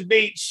 The Ocean's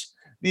Beach.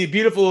 The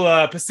beautiful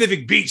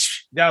Pacific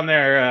Beach down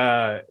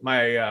there.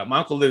 My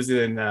uncle lives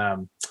in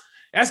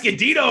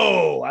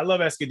Escondido. I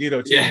love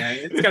Escondido too. Man.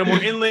 It's kind of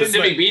more inland.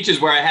 Pacific Beach is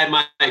where I had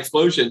my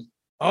explosion.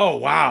 Oh,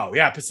 wow.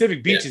 Yeah,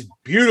 Pacific Beach is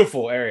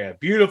beautiful area.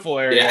 Beautiful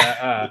area.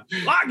 A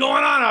lot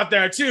going on out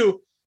there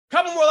too.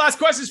 Couple more last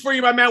questions for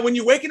you, my man. When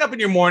you're waking up in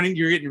your morning,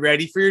 you're getting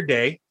ready for your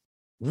day.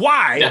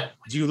 Why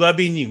do you love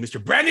being you,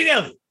 Mr. Brandon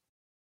Elliott?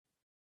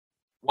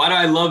 Why do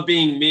I love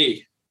being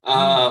me?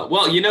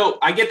 Well,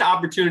 I get the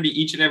opportunity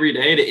each and every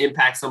day to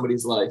impact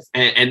somebody's life.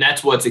 And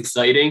that's what's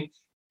exciting.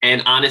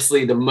 And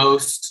honestly, the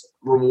most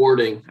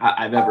rewarding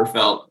I've ever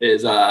felt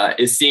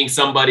is seeing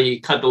somebody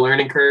cut the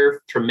learning curve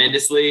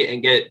tremendously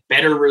and get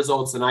better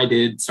results than I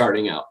did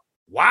starting out.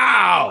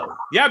 Wow.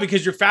 Yeah,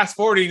 because you're fast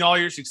forwarding all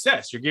your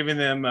success. You're giving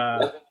them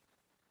the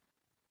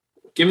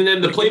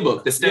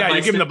playbook, the step by step.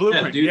 You're giving the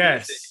blueprint.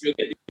 Yes. You'll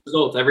get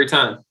results every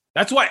time.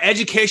 That's why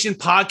education,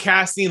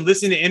 podcasting,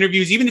 listening to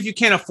interviews, even if you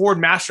can't afford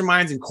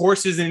masterminds and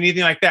courses and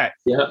anything like that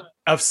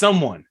of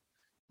someone,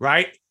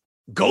 right?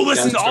 Go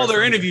listen to all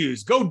their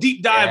interviews. Go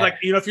deep dive. Yeah. Like,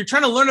 if you're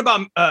trying to learn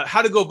about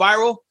how to go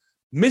viral,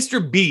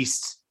 Mr.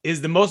 Beast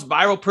is the most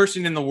viral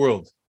person in the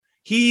world.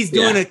 He's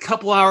doing a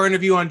couple-hour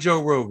interview on Joe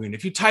Rogan.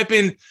 If you type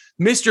in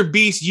Mr.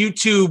 Beast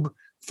YouTube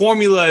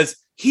formulas,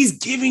 he's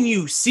giving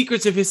you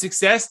secrets of his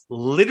success,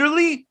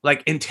 literally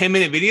like in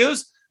 10-minute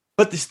videos.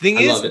 But this thing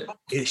is,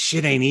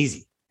 shit ain't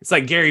easy. It's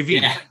like Gary Vee.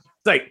 Yeah.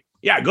 It's like,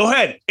 go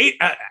ahead.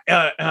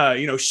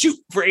 Shoot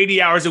for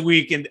 80 hours a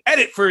week and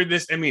edit for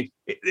this. I mean,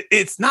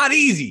 it's not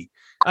easy.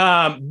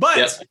 But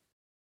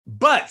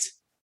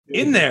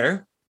in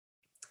there,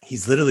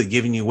 he's literally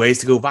giving you ways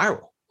to go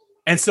viral.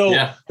 And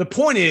so the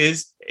point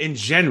is, in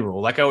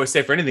general, like I always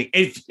say for anything,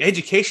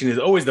 education is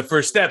always the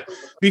first step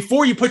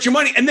before you put your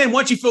money. And then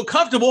once you feel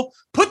comfortable,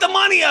 put the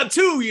money up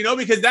too,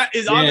 because that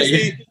is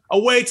obviously a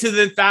way to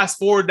then fast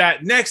forward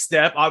that next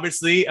step,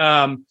 obviously.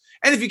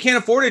 And if you can't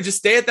afford it, just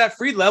stay at that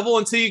free level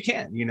until you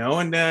can,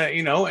 and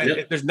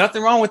there's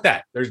nothing wrong with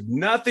that. There's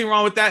nothing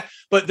wrong with that.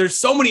 But there's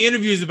so many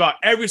interviews about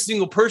every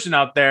single person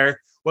out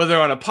there,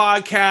 whether on a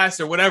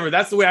podcast or whatever.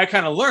 That's the way I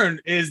kind of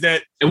learned is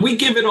that. And we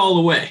give it all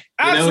away.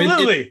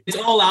 Absolutely. It's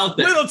all out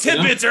there. Little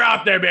tidbits are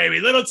out there,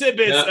 baby. Little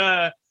tidbits.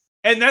 Yeah.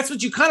 And that's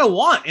what you kind of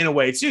want in a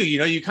way too.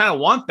 You kind of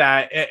want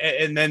that.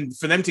 And then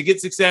for them to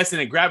get success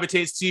and it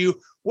gravitates to you,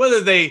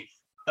 whether their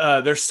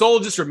soul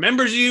just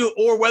remembers you,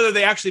 or whether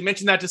they actually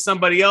mention that to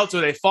somebody else,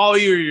 or they follow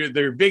you, or you're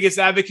their biggest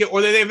advocate,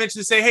 or they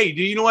eventually say, hey,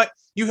 do you know what?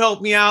 You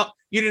helped me out.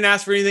 You didn't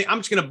ask for anything. I'm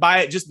just going to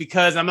buy it just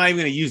because I'm not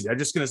even going to use it. I'm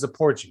just going to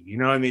support you. You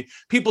know what I mean?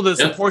 People that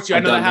support you. I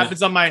know that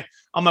happens on my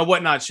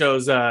Whatnot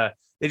shows.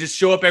 They just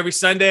show up every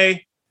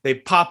Sunday. They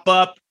pop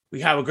up. We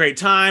have a great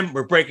time.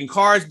 We're breaking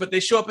cards, but they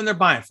show up and they're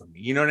buying from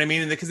me. You know what I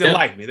mean? And because they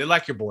like me, they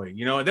like your boy.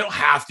 They don't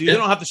have to. They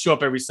don't have to show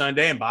up every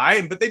Sunday and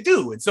buy, but they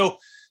do. And so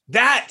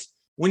that,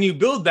 when you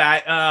build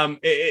that,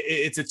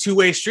 it's a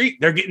two-way street.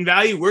 They're getting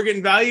value, we're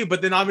getting value,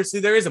 but then obviously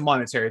there is a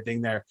monetary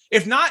thing there.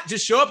 If not,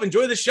 just show up,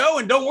 enjoy the show,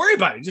 and don't worry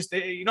about it. Just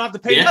you don't have to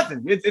pay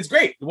nothing. It's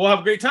great. We'll have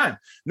a great time.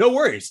 No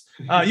worries.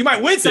 You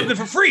might win something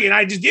for free, and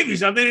I just give you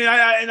something,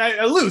 and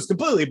I lose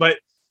completely. But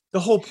the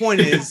whole point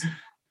is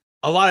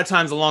a lot of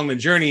times along the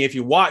journey, if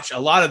you watch a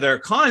lot of their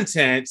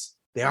content,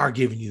 they are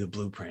giving you the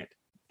blueprint.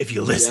 If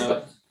you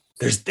listen,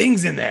 there's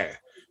things in there,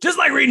 just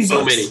like reading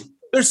books. Many.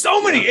 There's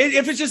so many.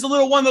 If it's just a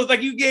little one,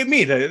 like you gave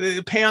me,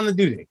 the pay on the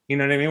due date. You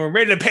know what I mean? We're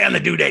ready to pay on the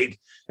due date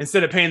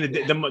instead of paying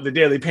the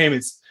daily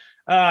payments.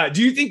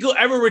 Do you think you'll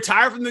ever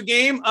retire from the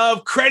game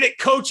of credit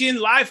coaching,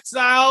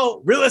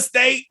 lifestyle, real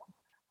estate?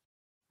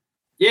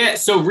 Yeah,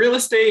 so real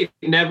estate,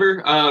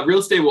 never. Real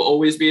estate will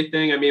always be a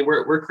thing. I mean,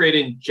 we're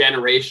creating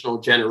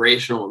generational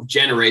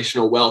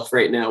wealth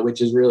right now,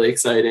 which is really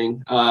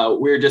exciting.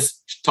 We were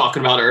just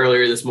talking about it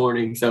earlier this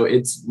morning, so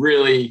it's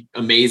really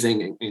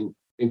amazing and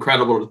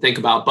incredible to think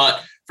about.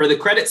 But for the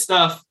credit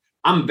stuff,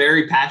 I'm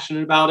very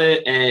passionate about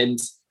it, and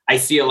I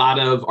see a lot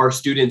of our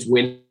students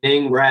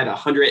winning. We're at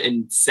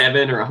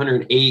 107 or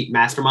 108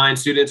 mastermind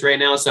students right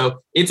now, so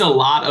it's a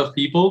lot of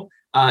people.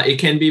 It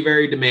can be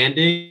very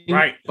demanding,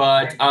 right?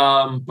 But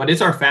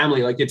it's our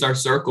family, like it's our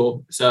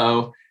circle.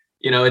 So,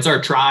 it's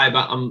our tribe.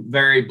 I'm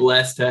very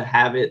blessed to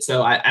have it.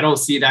 So I don't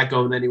see that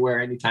going anywhere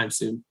anytime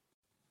soon.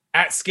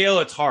 At scale,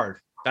 it's hard.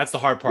 That's the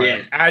hard part. Yeah,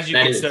 like, as you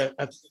get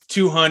to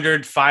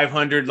 200,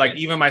 500, like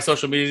even my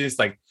social media, it's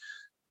like,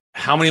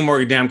 how many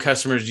more damn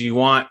customers do you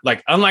want?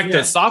 Like, unlike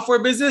the software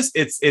business,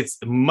 it's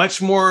much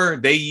more.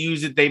 They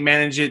use it, they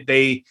manage it,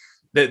 the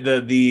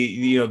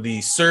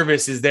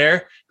service is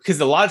there. Because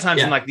a lot of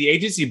times in like the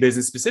agency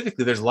business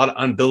specifically, there's a lot of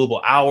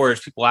unbillable hours,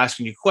 people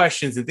asking you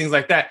questions and things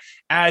like that.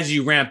 As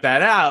you ramp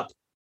that up,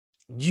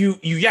 you're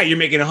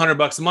making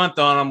 $100 a month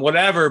on them,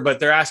 whatever,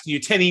 but they're asking you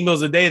 10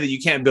 emails a day that you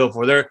can't bill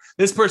for.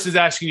 This person's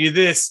asking you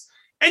this,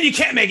 and you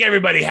can't make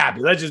everybody happy.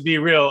 Let's just be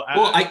real.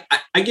 Well,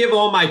 I give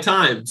all my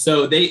time.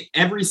 So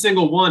every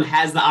single one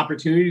has the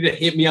opportunity to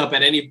hit me up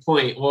at any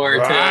point or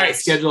to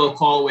schedule a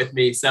call with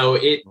me. So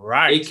it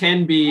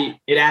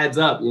adds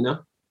up,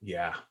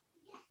 Yeah.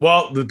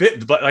 Well,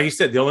 but like you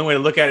said, the only way to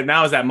look at it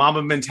now is that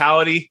Mamba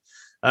mentality.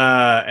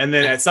 And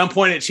then at some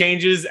point it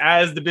changes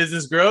as the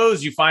business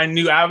grows. You find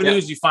new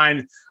avenues, you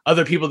find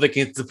other people that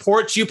can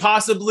support you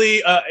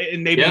possibly,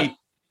 and maybe,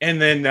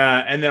 and then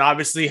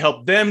obviously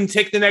help them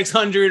take the next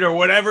 100 or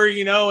whatever,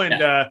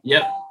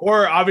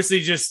 or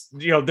obviously just,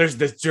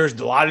 there's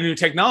a lot of new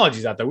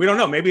technologies out there. We don't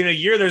know. Maybe in a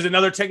year, there's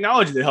another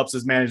technology that helps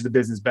us manage the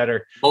business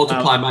better.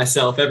 Multiply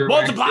myself everywhere.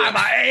 Multiply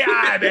my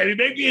AI, baby.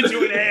 Make me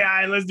into an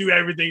AI and let's do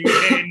everything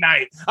day and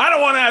night. I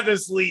don't want to have to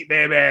sleep,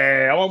 baby.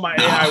 I want my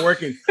AI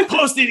working,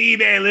 posting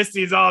eBay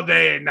listings all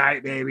day and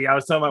night, baby. I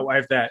was telling my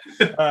wife that.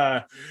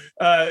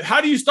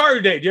 How do you start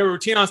your day? Do you have a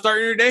routine on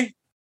starting your day?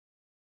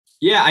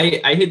 Yeah,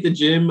 I hit the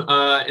gym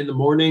in the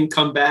morning,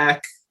 come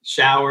back,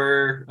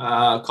 shower,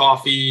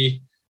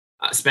 coffee,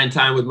 spend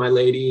time with my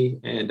lady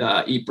and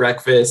eat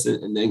breakfast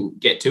and then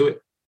get to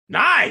it.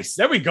 Nice.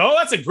 There we go.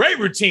 That's a great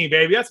routine,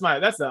 baby. That's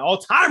the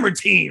all-time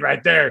routine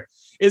right there.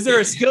 Is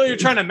there a skill you're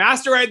trying to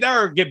master right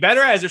there or get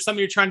better at? Is there something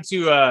you're trying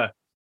to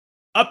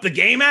up the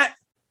game at?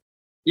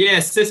 Yeah,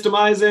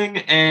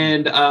 systemizing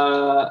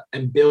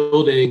and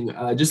building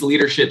just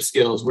leadership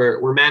skills.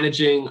 We're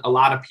managing a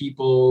lot of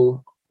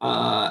people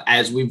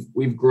as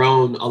we've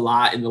grown a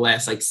lot in the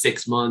last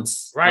 6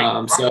 months.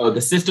 Right. So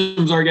the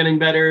systems are getting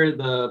better,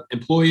 the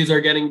employees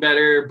are getting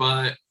better,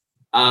 but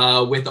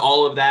with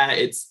all of that,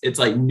 it's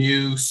like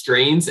new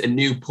strains and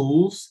new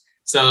pools.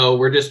 So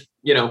we're just,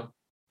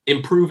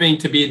 improving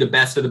to be the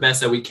best of the best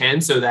that we can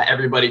so that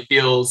everybody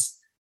feels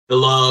the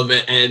love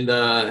and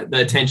the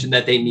attention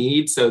that they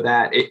need so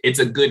that it's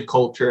a good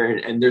culture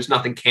and there's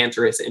nothing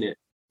cancerous in it.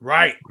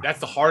 Right. That's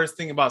the hardest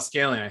thing about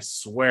scaling, I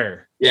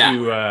swear. Yeah.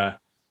 To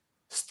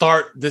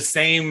start the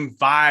same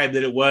vibe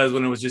that it was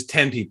when it was just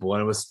 10 people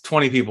and it was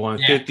 20 people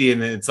and 50.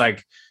 And it's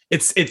like,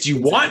 it's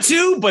you want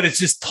to, but it's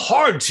just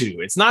hard to.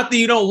 It's not that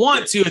you don't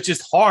want to, it's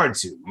just hard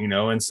to,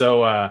 And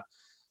so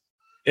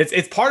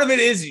it's part of it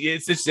is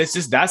it's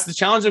just that's the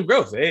challenge of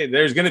growth. Hey,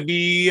 there's gonna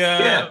be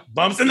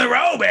bumps in the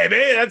road,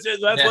 baby. That's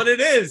what it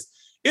is.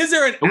 Is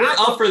there an we're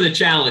up for the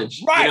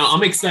challenge? Right.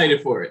 I'm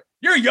excited for it.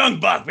 You're a young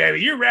buck,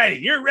 baby. You're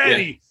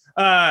ready.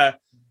 Yeah.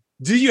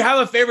 Do you have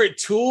a favorite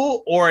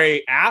tool or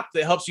a app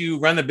that helps you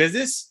run the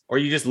business or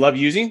you just love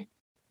using?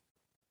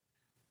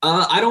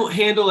 I don't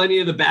handle any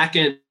of the back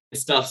end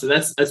stuff. So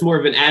that's more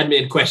of an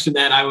admin question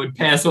that I would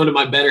pass on to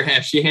my better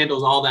half. She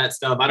handles all that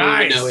stuff. I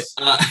don't even know it.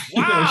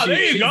 Wow. There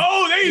you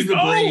go. There you go.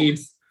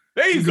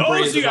 There you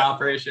go. So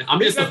operation. I'm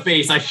just the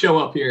face. I show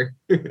up here.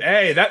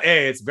 Hey,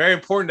 it's very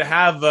important to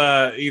have,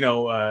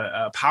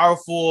 a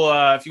powerful,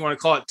 if you want to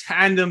call it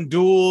tandem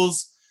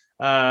duels,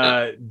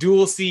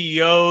 dual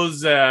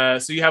CEOs.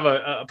 So you have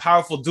a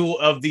powerful dual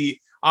of the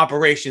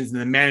operations and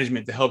the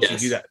management to help you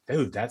do that.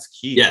 Dude, that's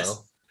key. Yes.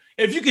 Bro.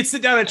 If you could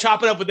sit down and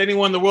chop it up with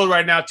anyone in the world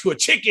right now to a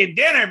chicken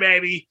dinner,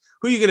 baby,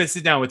 who are you going to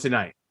sit down with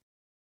tonight?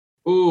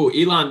 Ooh,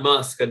 Elon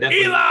Musk.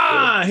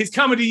 Elon, he's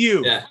coming to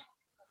you. Yeah.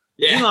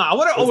 Elon, I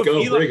wonder if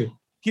Elon,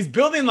 he's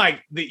building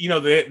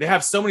they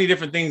have so many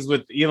different things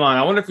with Elon.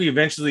 I wonder if we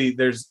eventually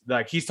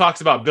he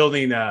talks about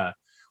building, what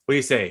do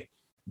you say?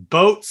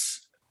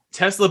 Boats,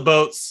 Tesla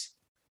boats.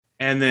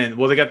 And then,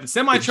 they got the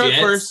semi truck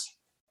first.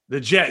 The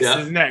Jets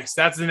is next.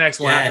 That's the next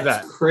one after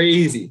that.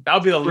 Crazy. That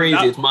would be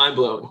crazy. It's mind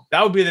blowing.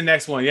 That would be the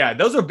next one. Yeah,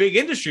 those are big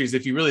industries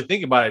if you really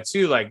think about it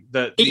too. Like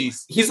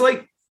he's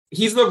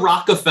the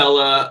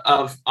Rockefeller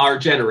of our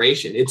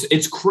generation.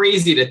 It's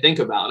crazy to think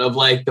about, of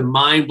like the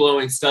mind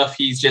blowing stuff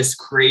he's just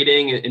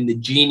creating and the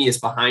genius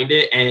behind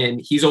it. And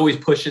he's always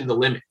pushing the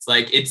limits.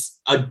 Like it's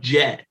a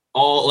jet,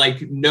 all like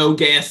no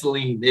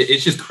gasoline.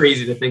 It's just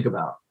crazy to think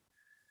about.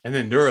 And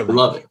then Neuralink.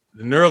 Love it.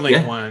 The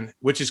Neuralink one,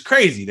 which is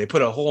crazy. They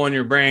put a hole in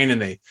your brain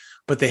and they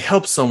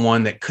help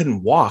someone that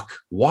couldn't walk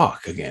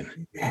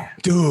again. Yeah.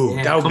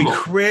 Dude, that would be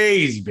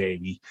crazy,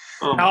 baby.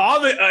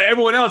 Now,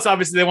 everyone else,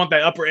 obviously, they want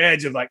that upper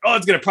edge of like, oh,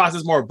 it's going to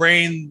process more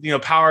brain,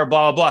 power,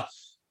 blah, blah, blah.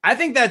 I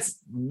think that's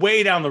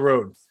way down the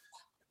road.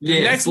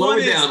 Slow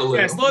it down a little.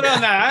 Yeah, slow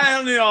down that. I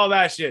don't need all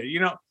that shit.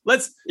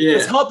 Let's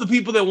help the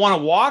people that want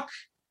to walk.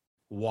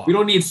 We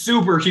don't need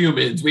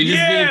superhumans. We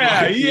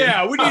just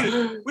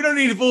need we don't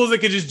need fools that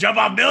can just jump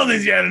off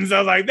buildings yet and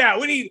stuff like that.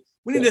 We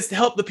need this to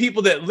help the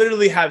people that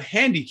literally have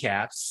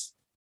handicaps.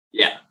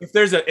 Yeah. If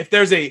there's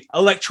a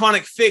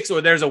electronic fix or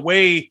there's a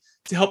way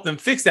to help them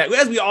fix that,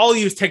 as we all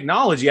use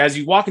technology, as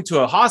you walk into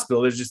a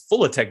hospital, there's just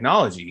full of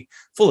technology,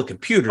 full of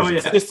computers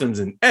and systems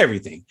and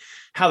everything.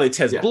 How they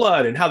test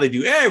blood and how they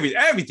do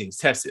everything's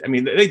tested. I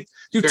mean, they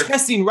do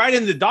testing right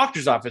in the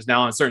doctor's office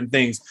now on certain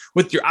things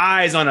with your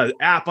eyes on an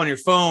app on your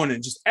phone,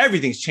 and just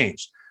everything's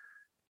changed.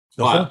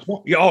 Wow.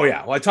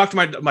 Well, I talked to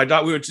my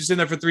daughter. We were just in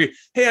there for 3.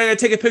 Hey, I gotta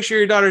take a picture of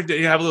your daughter.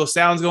 You have little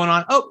sounds going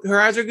on. Oh,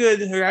 her eyes are good.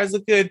 Her eyes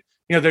look good.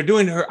 They're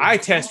doing her eye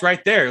test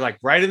right there, like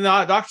right in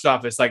the doctor's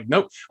office. Like,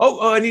 nope.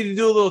 Oh, I need to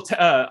do a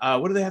little.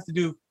 What do they have to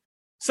do?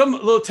 Some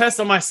little test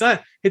on my son.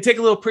 Hey, take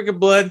a little prick of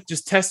blood.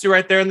 Just test it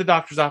right there in the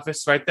doctor's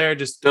office, right there.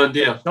 Just done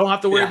deal. Don't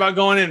have to worry about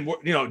going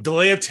in,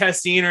 delay of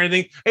testing or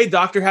anything. Hey,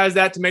 doctor has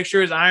that to make sure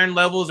his iron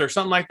levels or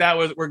something like that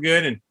we're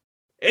good. And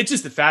it's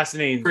just a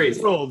fascinating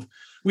world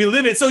we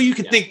live in. So you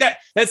can think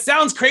that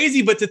sounds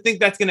crazy, but to think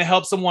that's going to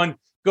help someone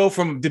go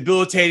from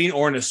debilitating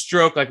or in a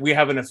stroke, like we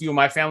have in a few of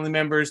my family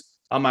members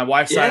on my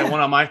wife's side and one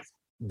on mine,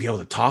 be able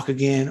to talk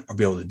again or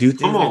be able to do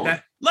things like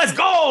that. Let's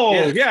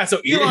go. Yeah. So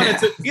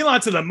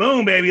Elon to the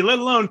moon, baby, let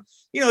alone,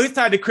 he's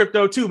tied to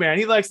crypto too, man.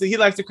 He likes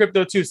the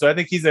crypto too. So I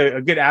think he's a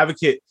good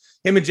advocate.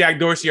 Him and Jack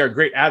Dorsey are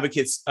great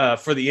advocates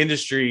for the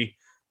industry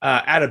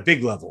at a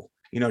big level.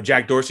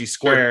 Jack Dorsey,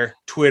 Square,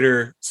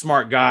 Twitter,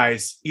 smart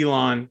guys.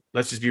 Elon,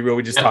 let's just be real.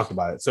 We just talked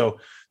about it. So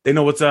they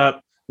know what's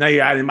up. Now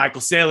you added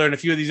Michael Saylor and a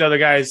few of these other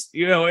guys.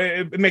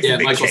 It makes a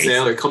big Michael case.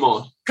 Saylor,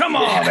 come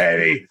on,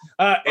 baby.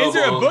 Is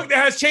there a book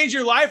that has changed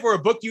your life, or a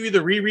book you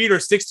either reread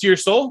or sticks to your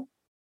soul?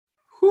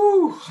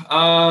 Whew.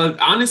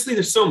 Honestly,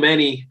 there's so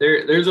many.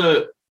 There's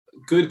a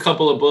good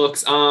couple of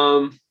books.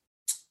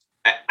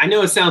 I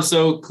know it sounds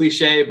so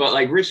cliche, but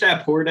like Rich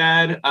Dad Poor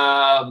Dad,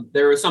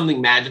 there was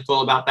something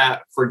magical about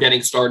that for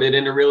getting started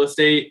into real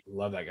estate.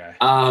 Love that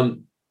guy.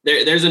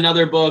 There's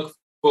another book.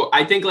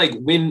 I think like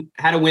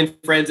How to Win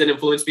Friends and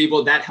Influence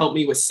People. That helped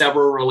me with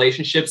several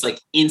relationships like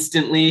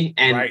instantly.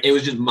 And it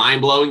was just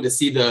mind blowing to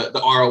see the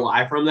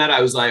ROI from that.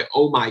 I was like,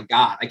 oh my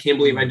God, I can't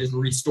believe I just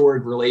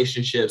restored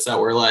relationships that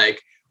were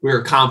like, we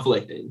were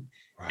conflicting.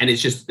 And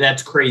it's just,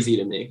 that's crazy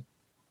to me.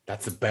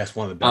 That's the best,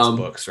 one of the best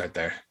books right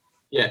there.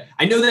 Yeah.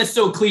 I know that's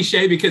so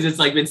cliche because it's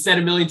like been said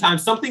a million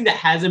times. Something that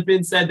hasn't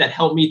been said that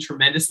helped me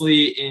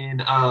tremendously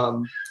in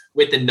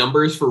with the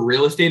numbers for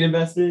real estate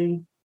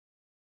investing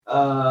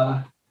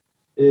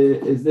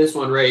is this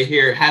one right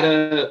here.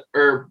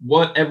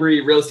 What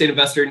every real estate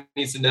investor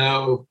needs to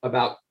know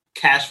about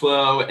cash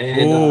flow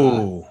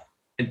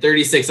and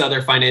 36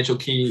 other financial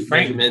key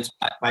measurements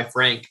by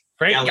Frank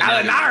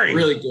Gallinari.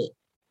 Really good.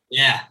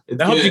 Yeah.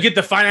 That helps you get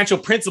the financial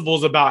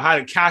principles about how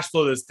to cash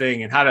flow this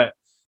thing and how to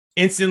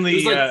instantly.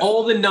 It's like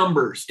all the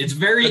numbers. It's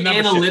very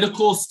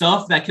analytical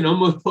stuff that can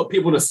almost put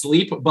people to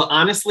sleep. But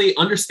honestly,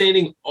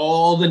 understanding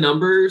all the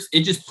numbers,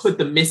 it just put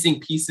the missing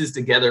pieces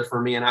together for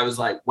me. And I was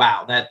like,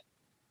 wow,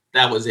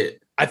 that was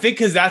it. I think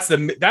because that's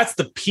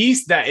the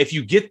piece that if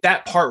you get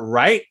that part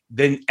right,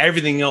 then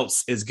everything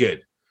else is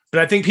good.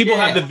 But I think people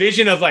have the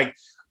vision of like,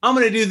 I'm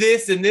going to do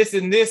this and this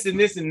and this and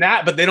this and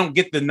that, but they don't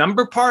get the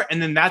number part.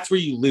 And then that's where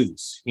you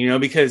lose,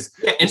 because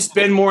you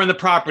spend more on the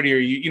property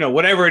or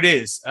whatever it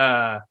is.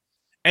 And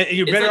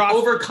you're better off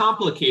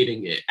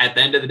overcomplicating it at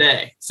the end of the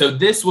day. So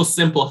this will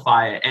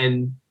simplify it.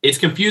 And it's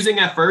confusing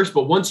at first,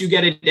 but once you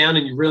get it down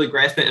and you really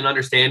grasp it and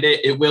understand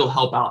it, it will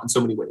help out in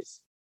so many ways.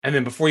 And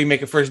then before you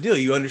make a first deal,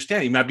 you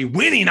understand you might be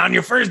winning on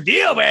your first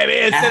deal, baby.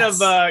 Instead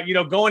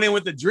of, going in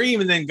with the dream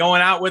and then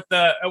going out with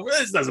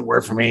this doesn't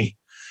work for me,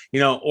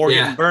 or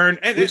getting burned.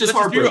 And it's just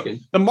heartbreaking.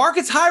 The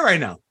market's high right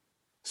now.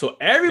 So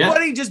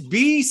everybody just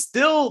be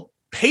still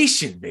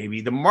patient,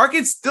 baby. The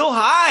market's still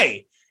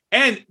high.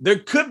 And there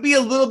could be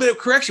a little bit of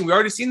correction. We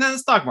already seen that in the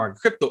stock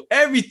market, crypto,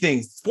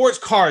 everything, sports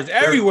cars,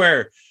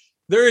 everywhere.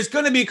 There is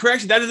going to be a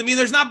correction. That doesn't mean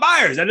there's not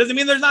buyers. That doesn't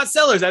mean there's not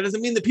sellers. That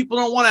doesn't mean that people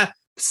don't want to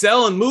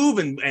sell and move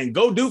and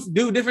go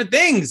do different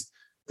things.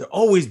 There'll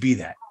always be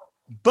that.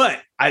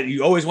 But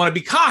you always want to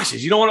be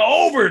cautious. You don't want to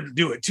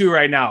overdo it too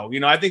right now.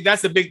 I think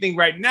that's the big thing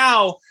right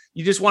now.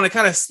 You just want to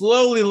kind of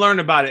slowly learn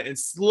about it and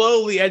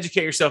slowly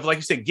educate yourself. Like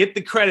you said, get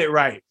the credit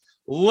right.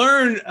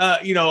 Learn,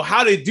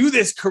 how to do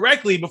this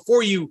correctly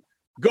before you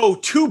go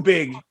too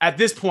big at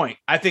this point,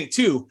 I think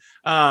too.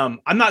 I'm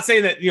not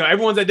saying that,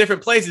 everyone's at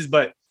different places,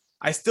 but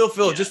I still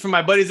feel just from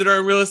my buddies that are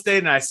in real estate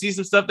and I see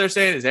some stuff they're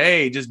saying is,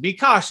 hey, just be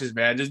cautious,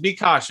 man. Just be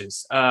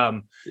cautious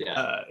in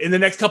the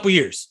next couple of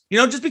years.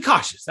 Just be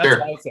cautious. That's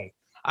what I would say.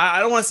 I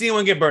don't want to see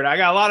anyone get burned. I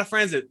got a lot of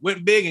friends that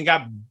went big and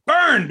got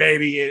burned,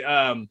 baby,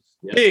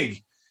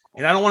 big.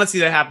 And I don't want to see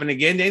that happen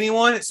again to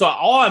anyone. So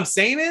all I'm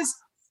saying is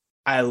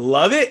I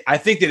love it. I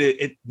think that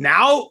it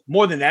now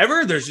more than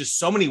ever, there's just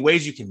so many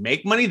ways you can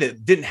make money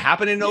that didn't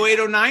happen in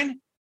 08, 09.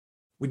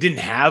 We didn't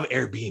have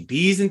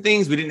Airbnbs and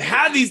things. We didn't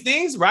have these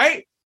things,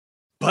 right?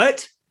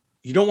 But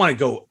you don't want to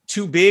go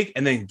too big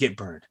and then get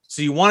burned.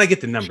 So you want to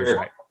get the numbers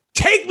right.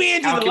 Take me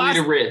into the last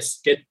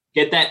risk.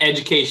 Get that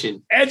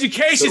education.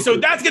 So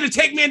that's going to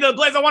take me into the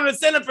place I wanted to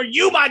send them for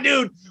you, my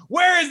dude.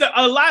 Where is the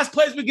last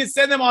place we can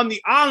send them on the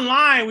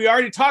online? We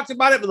already talked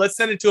about it, but let's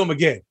send it to them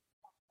again.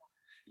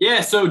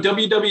 Yeah, so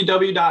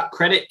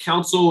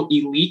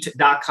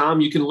www.creditcounselelite.com.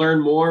 You can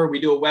learn more.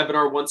 We do a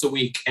webinar once a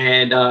week,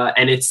 and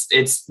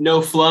it's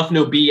no fluff,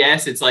 no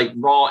BS. It's like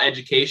raw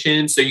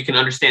education, so you can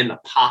understand the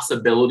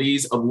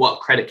possibilities of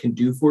what credit can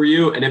do for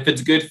you. And if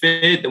it's a good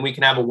fit, then we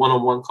can have a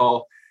one-on-one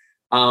call.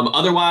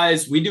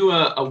 Otherwise, we do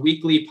a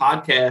weekly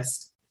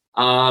podcast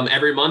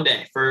every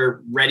Monday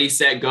for Ready,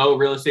 Set, Go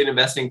Real Estate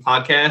Investing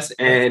Podcast,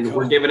 and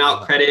we're giving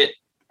out credit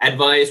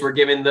advice. We're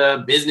giving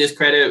the business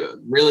credit,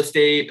 real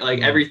estate,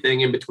 like everything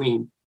in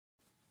between.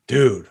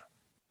 Dude,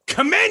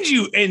 commend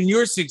you and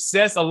your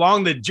success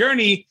along the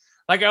journey.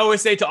 Like I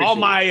always say to all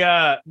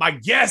my my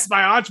guests,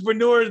 my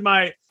entrepreneurs,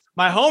 my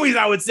homies,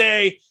 I would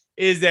say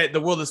is that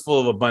the world is full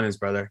of abundance,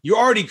 brother. You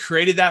already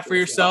created that for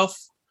yourself,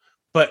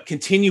 but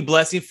continue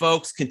blessing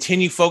folks,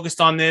 continue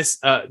focused on this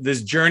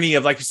journey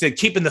of, like you said,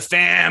 keeping the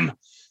fam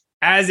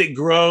as it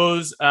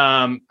grows.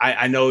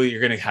 I know you're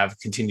going to have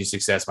continued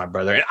success, my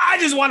brother. And I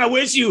just want to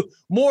wish you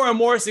more and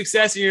more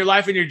success in your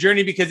life and your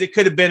journey, because it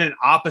could have been an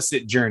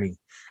opposite journey.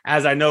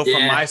 As I know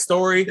from my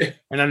story,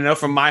 and I know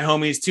from my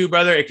homies too,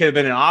 brother, it could have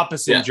been an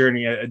opposite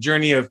journey, a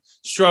journey of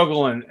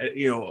struggle and,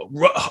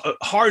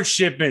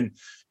 hardship and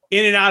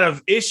in and out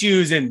of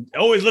issues and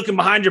always looking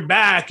behind your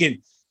back, and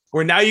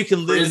where now you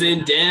can live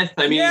prison, death.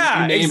 I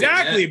mean,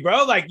 exactly,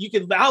 bro. Like you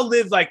can now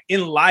live like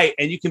in light,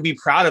 and you can be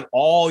proud of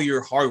all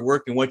your hard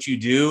work and what you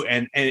do.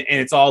 And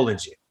it's all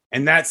legit.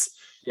 And that's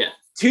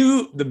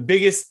the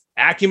biggest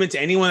acumen to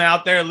anyone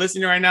out there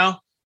listening right now.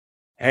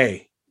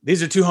 Hey,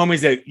 these are two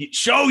homies that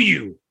show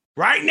you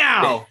right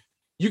now,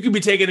 you can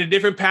be taking a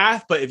different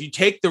path, but if you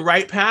take the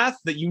right path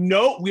that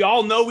we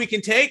all know we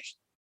can take,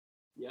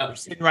 we're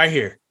sitting right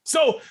here.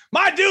 So,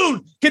 my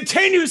dude,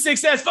 continued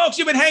success. Folks,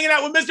 you've been hanging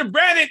out with Mr.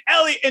 Brandon,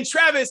 Elliott, and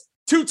Travis,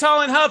 Too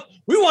Tall and Huff.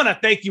 We want to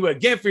thank you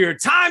again for your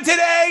time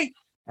today,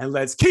 and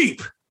let's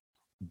keep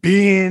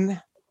being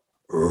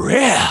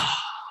real.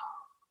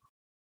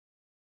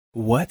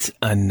 What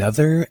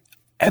another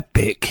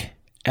epic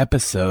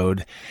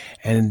episode.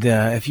 And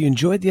if you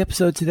enjoyed the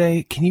episode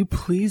today, can you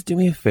please do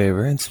me a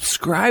favor and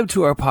subscribe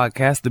to our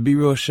podcast, The Be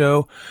Real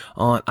Show,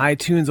 on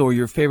iTunes or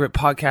your favorite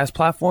podcast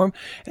platform.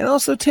 And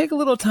also take a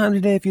little time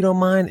today, if you don't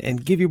mind,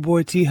 and give your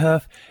boy T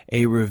Huff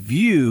a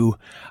review.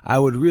 I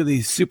would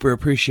really super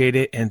appreciate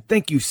it. And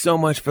thank you so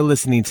much for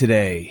listening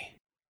today.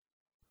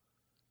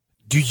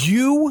 Do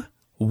you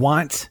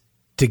want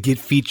to get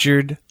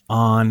featured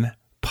on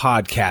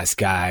podcasts,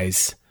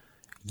 guys?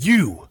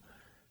 You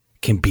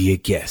can be a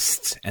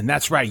guest. And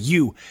that's right.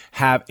 You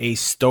have a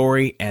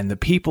story, and the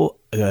people,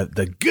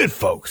 the good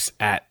folks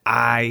at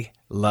I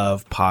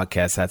Love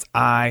Podcasts. That's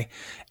ILUV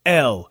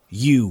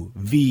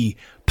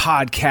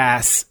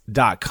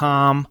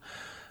podcasts.com.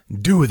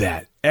 Do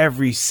that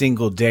every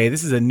single day.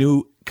 This is a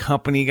new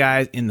company,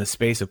 guys, in the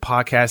space of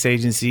podcast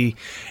agency.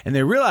 And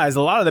they realize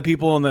a lot of the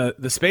people in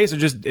the space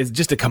it's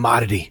just a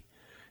commodity,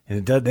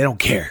 and they don't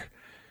care.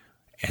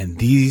 And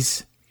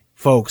these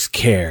folks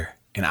care.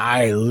 And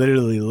I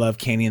literally love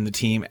Kenny and the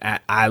team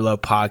at I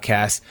Love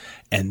Podcasts,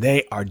 and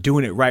they are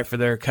doing it right for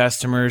their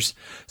customers.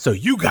 So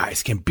you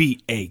guys can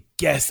be a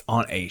guest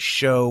on a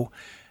show.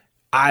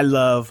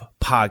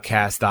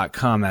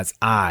 ILovePodcast.com. That's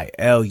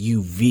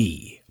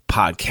ILUV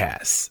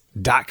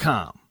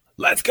podcasts.com.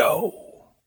 Let's go.